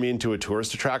 "Don't turn me into a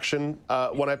tourist attraction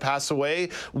when I pass away."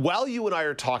 While you and I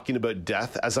are talking about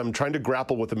death, as I'm trying to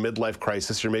grapple with a midlife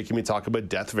crisis, you're making me talk about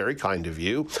death. Very kind of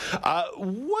you.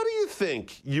 What do you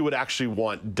think you would actually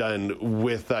want done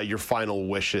with your final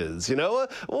wishes? You know,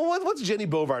 what's Jenny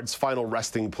Bovard's final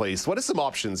resting place? What are some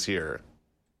options here?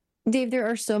 Dave, there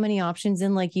are so many options.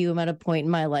 And like you, I'm at a point in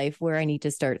my life where I need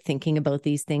to start thinking about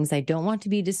these things. I don't want to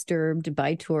be disturbed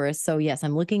by tourists. So yes,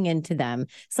 I'm looking into them.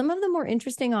 Some of the more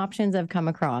interesting options I've come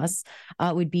across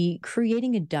would be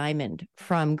creating a diamond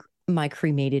from my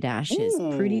cremated ashes.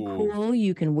 Ooh. Pretty cool.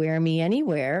 You can wear me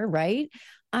anywhere, right?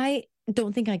 I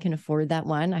don't think I can afford that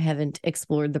one. I haven't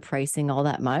explored the pricing all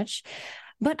that much.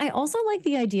 But I also like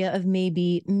the idea of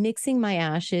maybe mixing my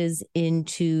ashes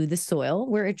into the soil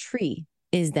where a tree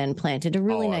is then planted. A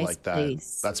really nice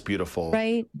place. That's beautiful.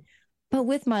 Right? But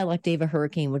with my luck, Dave, a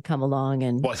hurricane would come along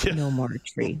and no more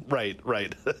tree. Right.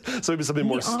 So maybe something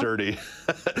more sturdy.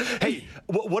 Hey,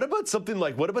 what about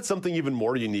something even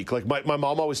more unique? Like my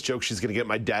mom always jokes she's going to get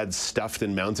my dad stuffed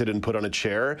and mounted and put on a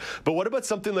chair. But what about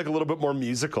something like a little bit more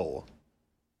musical?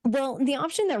 Well, the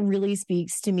option that really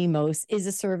speaks to me most is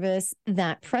a service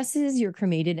that presses your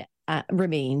cremated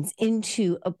remains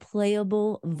into a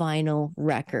playable vinyl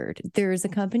record. There's a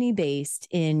company based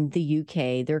in the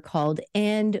UK. They're called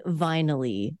And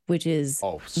Vinyl, which is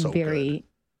very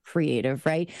creative,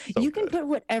 right? You can put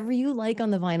whatever you like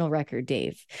on the vinyl record,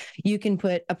 Dave. You can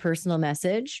put a personal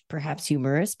message, perhaps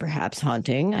humorous, perhaps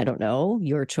haunting. I don't know,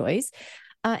 your choice.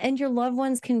 And your loved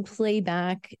ones can play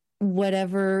back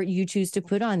whatever you choose to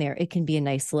put on there. It can be a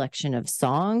nice selection of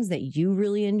songs that you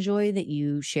really enjoy, that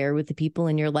you share with the people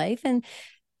in your life and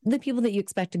the people that you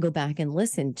expect to go back and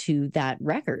listen to that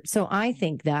record. So I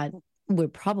think that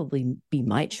would probably be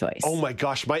my choice. Oh my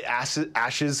gosh, my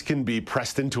ashes can be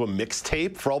pressed into a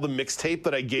mixtape. For all the mixtape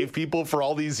that I gave people for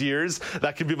all these years,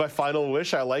 that could be my final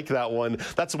wish. I like that one.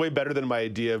 That's way better than my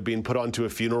idea of being put onto a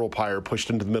funeral pyre, pushed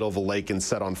into the middle of a lake and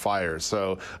set on fire.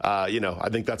 So, I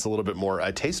think that's a little bit more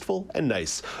tasteful and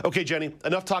nice. Okay, Jenny,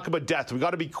 enough talk about death. We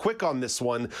got to be quick on this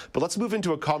one, but let's move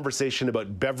into a conversation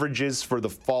about beverages for the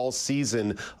fall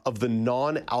season of the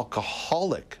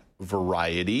non-alcoholic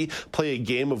variety. Play a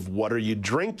game of what are you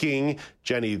drinking?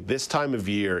 Jenny, this time of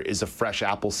year is a fresh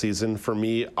apple season for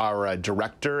me. Our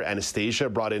director, Anastasia,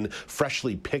 brought in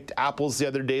freshly picked apples the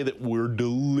other day that were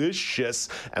delicious.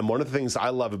 And one of the things I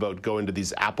love about going to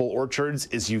these apple orchards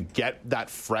is you get that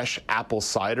fresh apple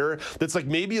cider that's like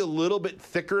maybe a little bit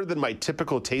thicker than my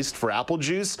typical taste for apple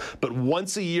juice. But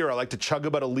once a year, I like to chug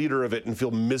about a liter of it and feel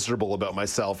miserable about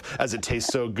myself as it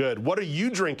tastes so good. What are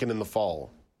you drinking in the fall?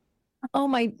 Oh,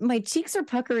 my cheeks are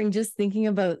puckering just thinking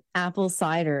about apple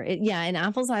cider. And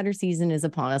apple cider season is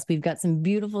upon us. We've got some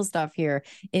beautiful stuff here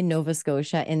in Nova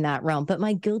Scotia in that realm. But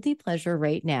my guilty pleasure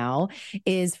right now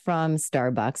is from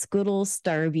Starbucks, good old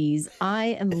Starbies.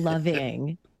 I am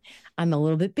loving. I'm a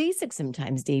little bit basic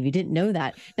sometimes, Dave. You didn't know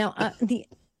that. Now, the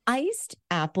iced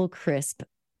apple crisp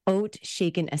oat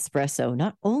shaken espresso.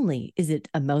 Not only is it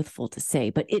a mouthful to say,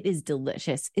 but it is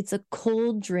delicious. It's a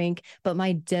cold drink, but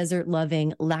my desert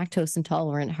loving, lactose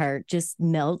intolerant heart just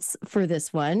melts for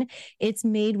this one. It's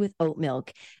made with oat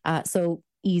milk. So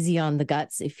easy on the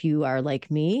guts if you are like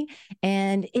me.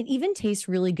 And it even tastes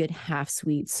really good half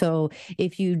sweet. So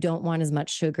if you don't want as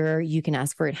much sugar, you can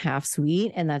ask for it half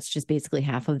sweet. And that's just basically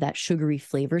half of that sugary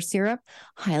flavor syrup.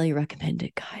 Highly recommend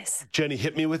it, guys. Jenny,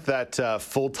 hit me with that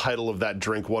full title of that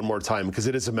drink one more time, because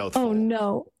it is a mouthful. Oh,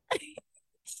 no.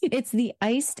 It's the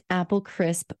iced apple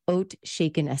crisp oat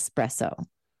shaken espresso.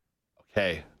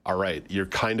 Okay. All right. You're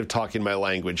kind of talking my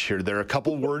language here. There are a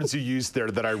couple words you used there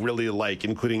that I really like,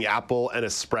 including apple and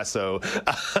espresso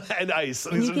and ice.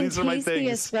 These are my things. You can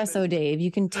taste the espresso, Dave.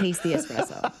 You can taste the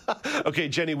espresso. Okay,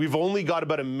 Jenny, we've only got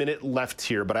about a minute left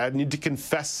here, but I need to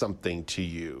confess something to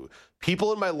you.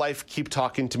 People in my life keep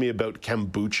talking to me about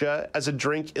kombucha as a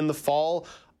drink in the fall.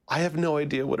 I have no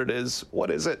idea what it is.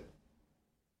 What is it?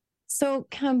 So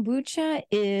kombucha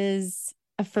is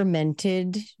a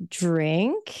fermented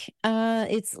drink.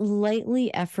 It's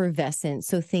lightly effervescent,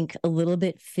 so think a little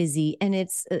bit fizzy, and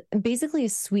it's basically a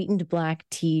sweetened black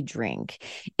tea drink.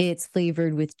 It's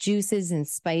flavored with juices and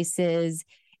spices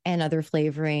and other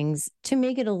flavorings to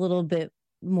make it a little bit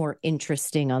more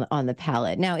interesting on the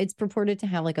palate. Now, it's purported to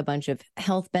have like a bunch of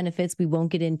health benefits. We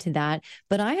won't get into that,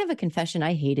 but I have a confession.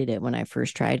 I hated it when I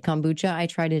first tried kombucha. I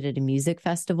tried it at a music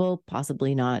festival,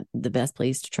 possibly not the best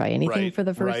place to try anything for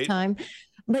the first time,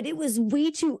 but it was way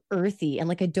too earthy. And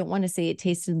like, I don't want to say it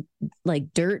tasted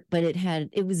like dirt, but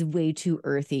it was way too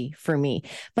earthy for me.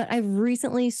 But I've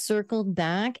recently circled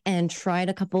back and tried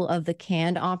a couple of the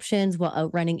canned options while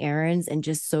out running errands and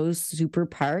just so super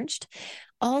parched.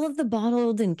 All of the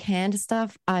bottled and canned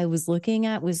stuff I was looking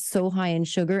at was so high in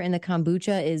sugar, and the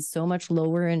kombucha is so much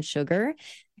lower in sugar.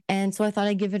 And so I thought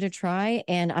I'd give it a try,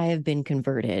 and I have been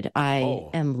converted. I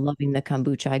am loving the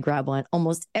kombucha. I grab one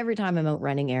almost every time I'm out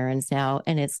running errands now,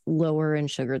 and it's lower in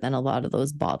sugar than a lot of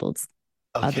those bottled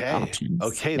other options.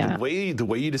 Okay. Yeah. The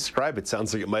way you describe it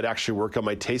sounds like it might actually work on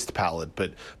my taste palette,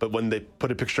 but when they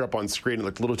put a picture up on screen, it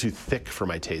looked a little too thick for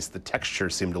my taste. The texture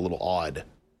seemed a little odd.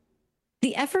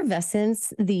 The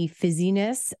effervescence, the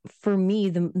fizziness, for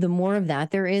me, the more of that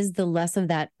there is, the less of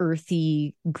that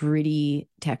earthy, gritty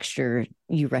texture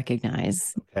you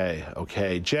recognize.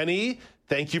 Okay. Jenny,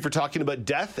 thank you for talking about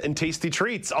death and tasty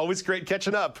treats. Always great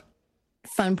catching up.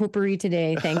 Fun potpourri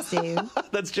today. Thanks, Dave.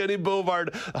 That's Jenny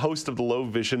Bovard, host of the Low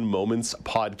Vision Moments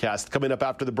podcast. Coming up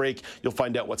after the break, you'll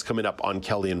find out what's coming up on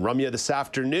Kelly and Rumya this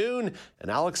afternoon.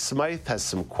 And Alex Smythe has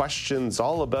some questions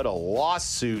all about a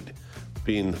lawsuit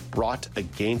being brought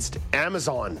against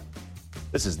Amazon.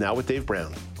 This is Now with Dave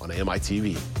Brown on AMI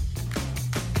TV.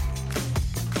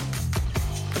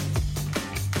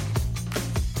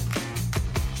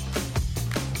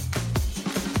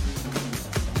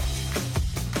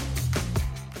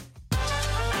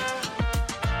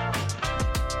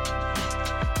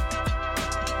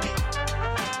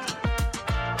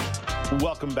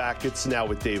 Welcome back. It's Now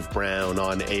with Dave Brown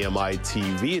on AMI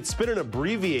TV. It's been an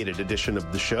abbreviated edition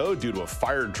of the show due to a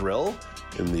fire drill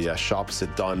in the shops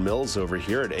at Don Mills over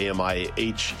here at AMI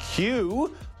HQ.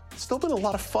 It's still been a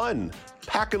lot of fun,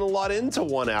 packing a lot into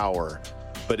 1 hour.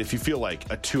 But if you feel like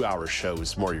a 2-hour show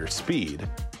is more your speed,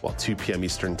 well, 2 p.m.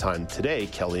 Eastern Time today,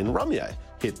 Kelly and Rumya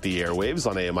hit the airwaves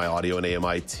on AMI Audio and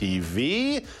AMI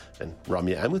TV. And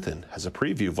Rumya Amuthan has a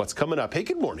preview of what's coming up. Hey,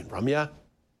 good morning, Rumya.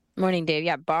 Morning, Dave.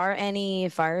 Yeah, bar any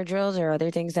fire drills or other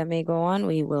things that may go on,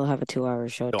 we will have a 2-hour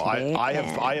show today. I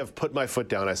have put my foot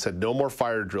down. I said no more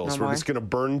fire drills. We're just going to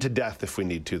burn to death if we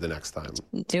need to the next time.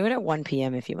 Do it at 1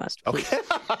 p.m. if you must. Please.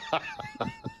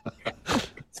 Okay.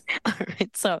 All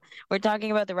right. So we're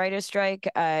talking about the writer's strike.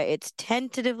 It's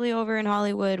tentatively over in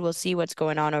Hollywood. We'll see what's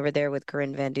going on over there with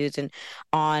Corinne Van Dusen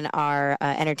on our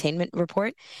entertainment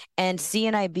report. And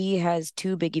CNIB has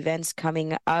 2 big events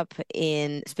coming up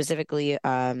in specifically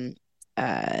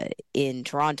in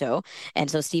Toronto. And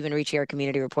so Stephen Ricci, our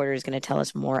community reporter, is going to tell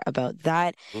us more about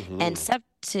that. And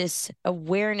Sepsis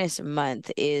Awareness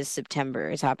Month is September.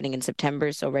 It's happening in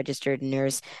September. So registered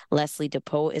nurse Leslie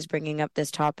DePoe is bringing up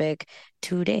this topic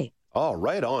today. Oh,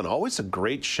 right on. Always a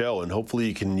great show, and hopefully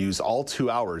you can use all 2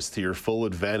 hours to your full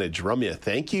advantage. Rumya,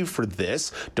 thank you for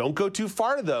this. Don't go too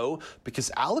far, though,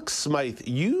 because Alex Smythe,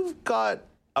 you've got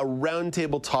a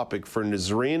roundtable topic for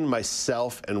Nazreen,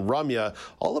 myself, and Rumya,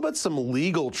 all about some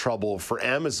legal trouble for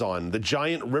Amazon, the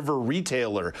giant river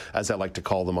retailer, as I like to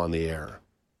call them on the air.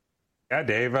 Yeah,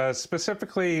 Dave.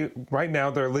 Specifically, right now,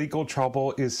 their legal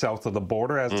trouble is south of the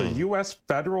border as the U.S.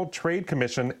 Federal Trade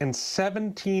Commission in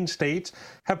 17 states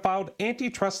have filed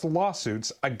antitrust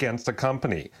lawsuits against the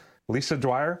company. Lisa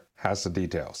Dwyer has the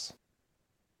details.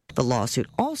 The lawsuit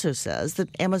also says that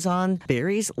Amazon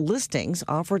buries listings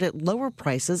offered at lower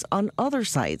prices on other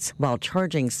sites while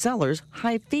charging sellers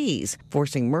high fees,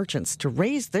 forcing merchants to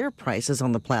raise their prices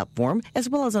on the platform as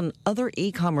well as on other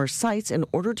e-commerce sites in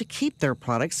order to keep their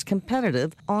products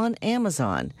competitive on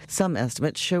Amazon. Some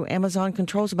estimates show Amazon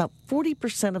controls about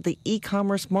 40% of the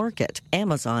e-commerce market.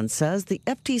 Amazon says the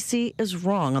FTC is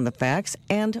wrong on the facts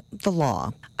and the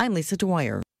law. I'm Lisa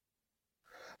Dwyer.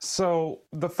 So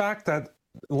the fact that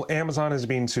Amazon is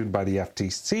being sued by the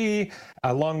FTC,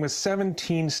 along with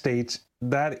 17 states,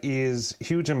 that is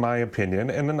huge in my opinion.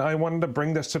 And then I wanted to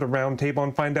bring this to the round table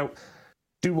and find out,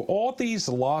 do all these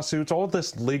lawsuits, all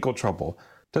this legal trouble,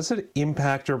 does it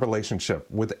impact your relationship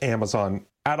with Amazon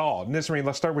at all? Nisreen,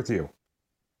 let's start with you.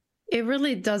 It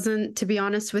really doesn't, to be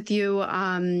honest with you.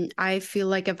 I feel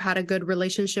like I've had a good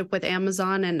relationship with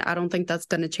Amazon, and I don't think that's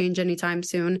going to change anytime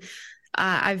soon.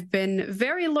 I've been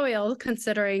very loyal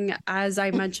considering, as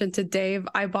I mentioned to Dave,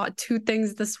 I bought 2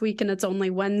 things this week and it's only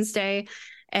Wednesday.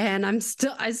 And I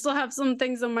still have some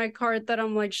things on my cart that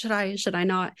I'm like, should I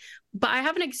not? But I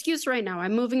have an excuse right now.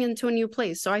 I'm moving into a new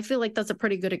place. So I feel like that's a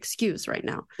pretty good excuse right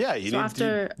now. Yeah, you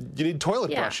need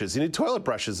toilet brushes. You need toilet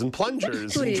brushes and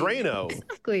plungers and Drano.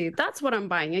 Exactly. That's what I'm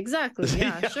buying. Exactly.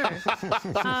 Yeah, sure.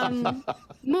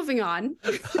 Moving on.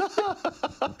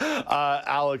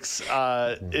 Alex,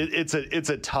 it's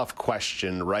a tough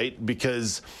question, right?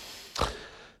 Because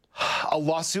a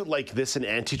lawsuit like this, an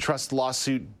antitrust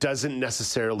lawsuit, doesn't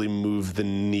necessarily move the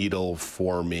needle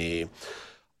for me.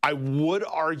 I would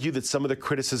argue that some of the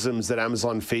criticisms that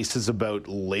Amazon faces about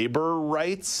labor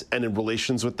rights and in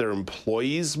relations with their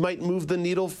employees might move the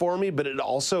needle for me, but it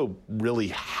also really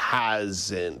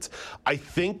hasn't. I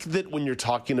think that when you're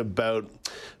talking about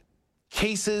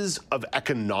cases of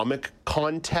economic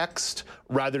context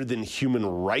rather than human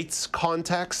rights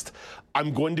context,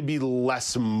 I'm going to be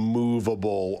less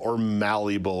movable or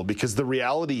malleable, because the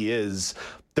reality is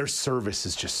their service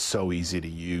is just so easy to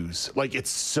use. Like, it's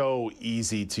so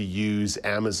easy to use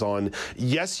Amazon.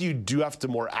 Yes, you do have to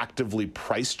more actively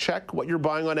price check what you're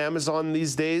buying on Amazon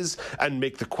these days and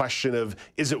make the question of,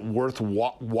 is it worth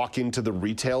walking to the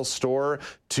retail store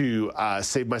to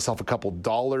save myself a couple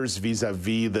dollars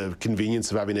vis-a-vis the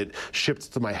convenience of having it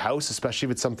shipped to my house, especially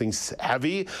if it's something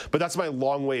heavy. But that's my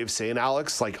long way of saying,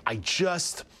 Alex, like,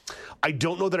 I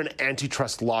don't know that an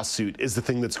antitrust lawsuit is the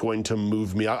thing that's going to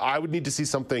move me. I would need to see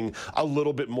something a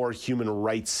little bit more human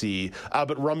rights-y.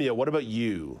 But Ramya, what about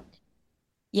you?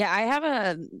 Yeah, I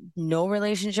have no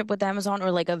relationship with Amazon,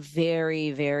 or like a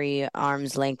very, very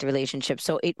arm's length relationship.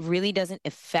 So it really doesn't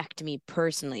affect me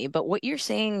personally. But what you're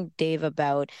saying, Dave,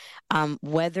 about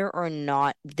whether or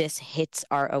not this hits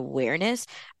our awareness,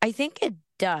 I think it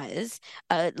does.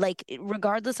 Like,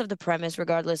 regardless of the premise,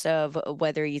 regardless of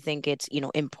whether you think it's,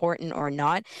 important or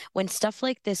not, when stuff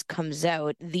like this comes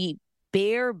out, the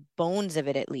bare bones of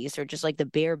it, at least, or just like the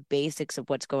bare basics of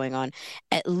what's going on,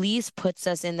 at least puts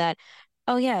us in that,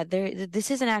 oh yeah,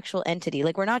 this is an actual entity.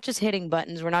 Like, we're not just hitting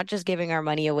buttons. We're not just giving our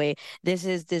money away. This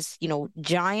is this,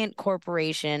 giant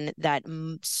corporation that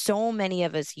so many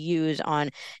of us use on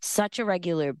such a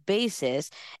regular basis.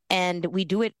 And we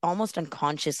do it almost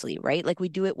unconsciously, right? Like, we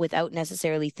do it without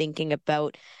necessarily thinking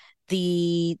about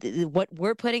the what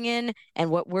we're putting in and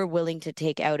what we're willing to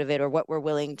take out of it, or what we're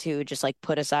willing to just like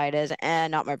put aside as,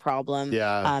 not my problem.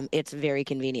 Yeah. It's very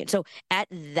convenient. So at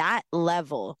that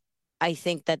level, I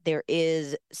think that there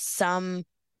is some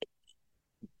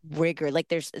rigor, like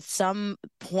there's some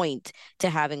point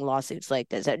to having lawsuits like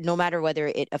this, no matter whether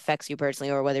it affects you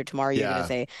personally or whether tomorrow you're going to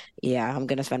say, yeah, I'm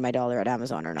going to spend my dollar at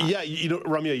Amazon or not. Yeah,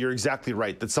 Ramya, you're exactly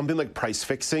right. That something like price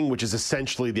fixing, which is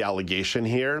essentially the allegation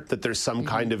here, that there's some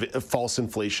kind of false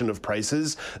inflation of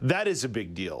prices, that is a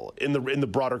big deal in the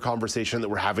broader conversation that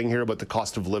we're having here about the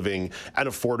cost of living and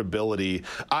affordability.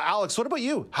 Alex, what about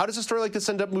you? How does a story like this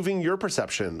end up moving your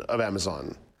perception of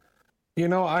Amazon?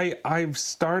 I've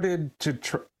started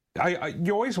to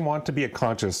you always want to be a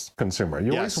conscious consumer.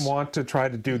 You always want to try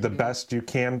to do the best you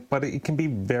can, but it can be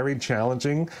very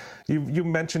challenging. You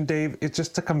mentioned, Dave, it's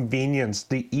just the convenience,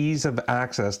 the ease of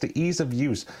access, the ease of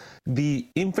use, the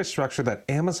infrastructure that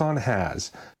Amazon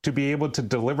has to be able to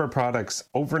deliver products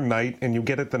overnight and you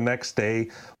get it the next day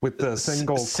with the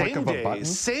single click of a button.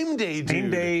 Same day, dude.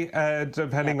 Same day,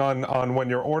 depending on when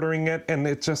you're ordering it. And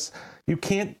it's just, you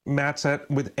can't match that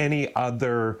with any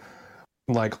other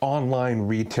like online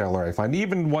retailer. I find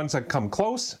even ones that come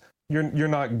close, you're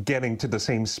not getting to the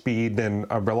same speed and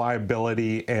a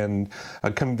reliability and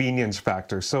a convenience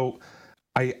factor. So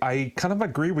I kind of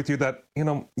agree with you that,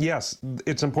 yes,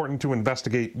 it's important to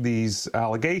investigate these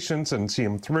allegations and see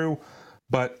them through,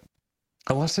 but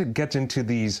unless it gets into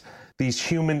these these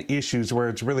human issues where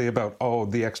it's really about,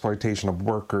 the exploitation of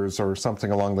workers or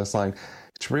something along this line,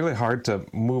 it's really hard to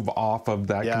move off of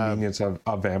that convenience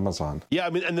of Amazon. Yeah,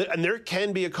 I mean, and there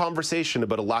can be a conversation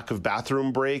about a lack of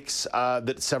bathroom breaks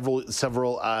that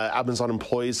several Amazon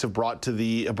employees have brought to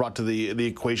the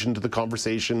equation, to the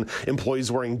conversation.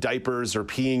 Employees wearing diapers or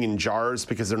peeing in jars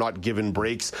because they're not given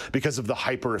breaks because of the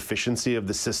hyper efficiency of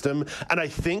the system. And I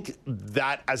think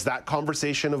that as that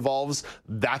conversation evolves,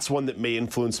 that's one that may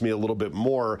influence me a little bit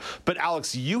more. But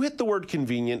Alex, you hit the word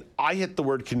convenient. I hit the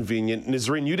word convenient.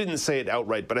 Nazreen, you didn't say it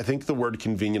outright, but I think the word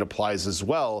convenient applies as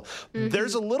well. Mm-hmm.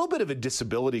 There's a little bit of a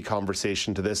disability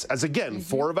conversation to this, as again,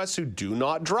 for of us who do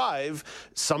not drive,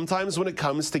 sometimes when it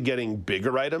comes to getting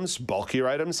bigger items, bulkier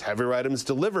items, heavier items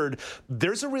delivered,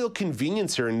 there's a real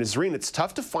convenience here. And Nazreen, it's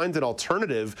tough to find an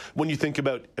alternative when you think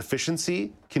about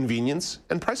efficiency, convenience,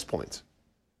 and price point.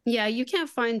 Yeah, you can't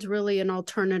find really an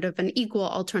equal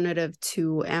alternative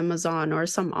to Amazon or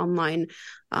some online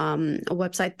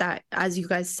website that, as you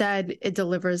guys said, it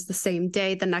delivers the same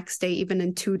day, the next day, even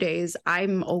in 2 days.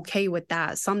 I'm okay with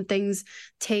that. Some things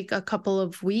take a couple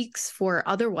of weeks for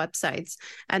other websites,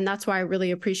 and that's why I really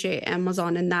appreciate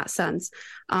Amazon in that sense.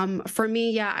 For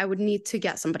me, I would need to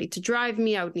get somebody to drive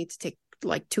me. I would need to take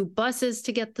like 2 buses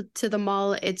to get to the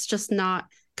mall. It's just not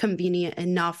convenient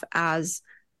enough as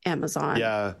Amazon.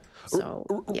 Yeah. So,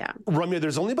 yeah. Ramya,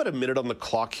 there's only about a minute on the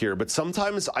clock here, but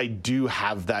sometimes I do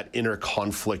have that inner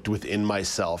conflict within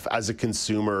myself as a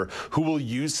consumer who will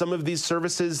use some of these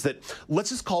services that, let's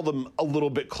just call them a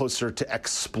little bit closer to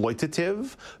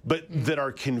exploitative, but that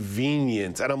are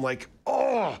convenient. And I'm like,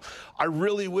 I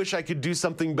really wish I could do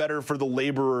something better for the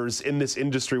laborers in this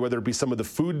industry, whether it be some of the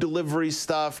food delivery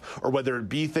stuff or whether it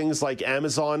be things like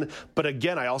Amazon. But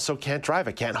again, I also can't drive.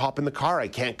 I can't hop in the car. I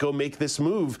can't go make this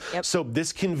move. Yep. So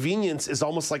this convenience is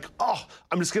almost like,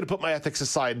 I'm just going to put my ethics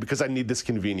aside because I need this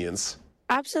convenience.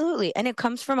 Absolutely. And it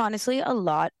comes from, honestly, a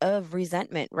lot of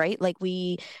resentment, right? Like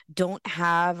we don't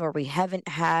have, or we haven't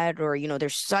had, or,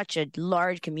 there's such a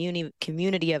large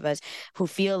community of us who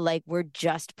feel like we're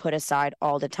just put aside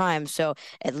all the time. So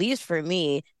at least for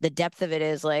me, the depth of it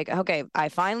is like, okay, I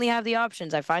finally have the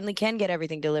options. I finally can get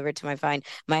everything delivered to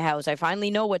my house. I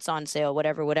finally know what's on sale,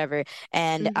 whatever.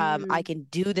 And I can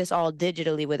do this all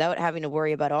digitally without having to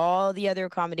worry about all the other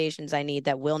accommodations I need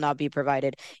that will not be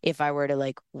provided if I were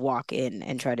to walk in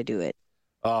and try to do it.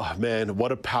 Oh, man,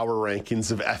 what a power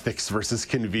rankings of ethics versus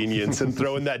convenience and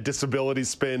throw in that disability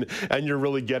spin and you're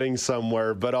really getting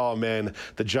somewhere. But, oh, man,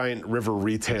 the giant river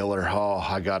retailer.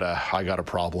 I got a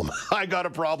problem. I got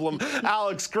a problem.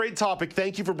 Alex, great topic.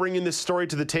 Thank you for bringing this story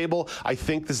to the table. I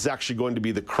think this is actually going to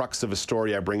be the crux of a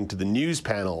story I bring to the news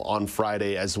panel on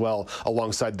Friday as well,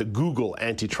 alongside the Google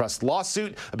antitrust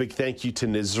lawsuit. A big thank you to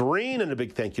Nazreen and a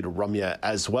big thank you to Ramya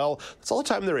as well. That's all the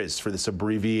time there is for this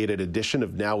abbreviated edition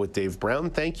of Now with Dave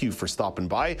Brown. Thank you for stopping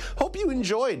by. Hope you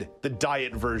enjoyed the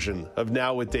diet version of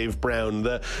Now with Dave Brown,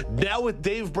 the Now with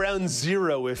Dave Brown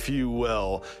Zero, if you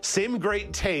will. Same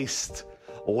great taste,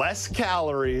 less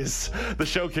calories. The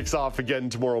show kicks off again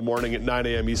tomorrow morning at 9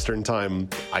 a.m. Eastern Time,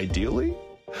 ideally.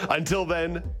 Until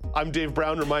then, I'm Dave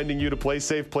Brown reminding you to play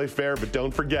safe, play fair, but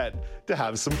don't forget to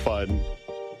have some fun.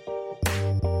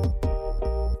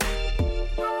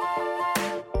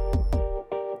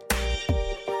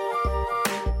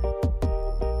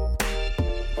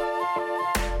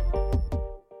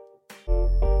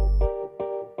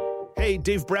 Hey,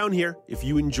 Dave Brown here. If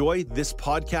you enjoy this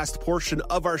podcast portion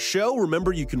of our show,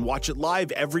 remember you can watch it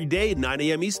live every day at 9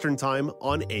 a.m. Eastern Time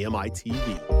on AMI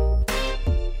TV.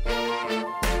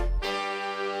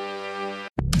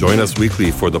 Join us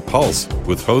weekly for The Pulse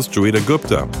with host Joeita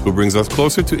Gupta, who brings us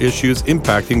closer to issues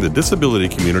impacting the disability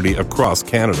community across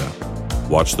Canada.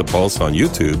 Watch The Pulse on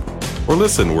YouTube or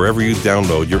listen wherever you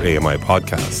download your AMI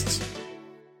podcasts.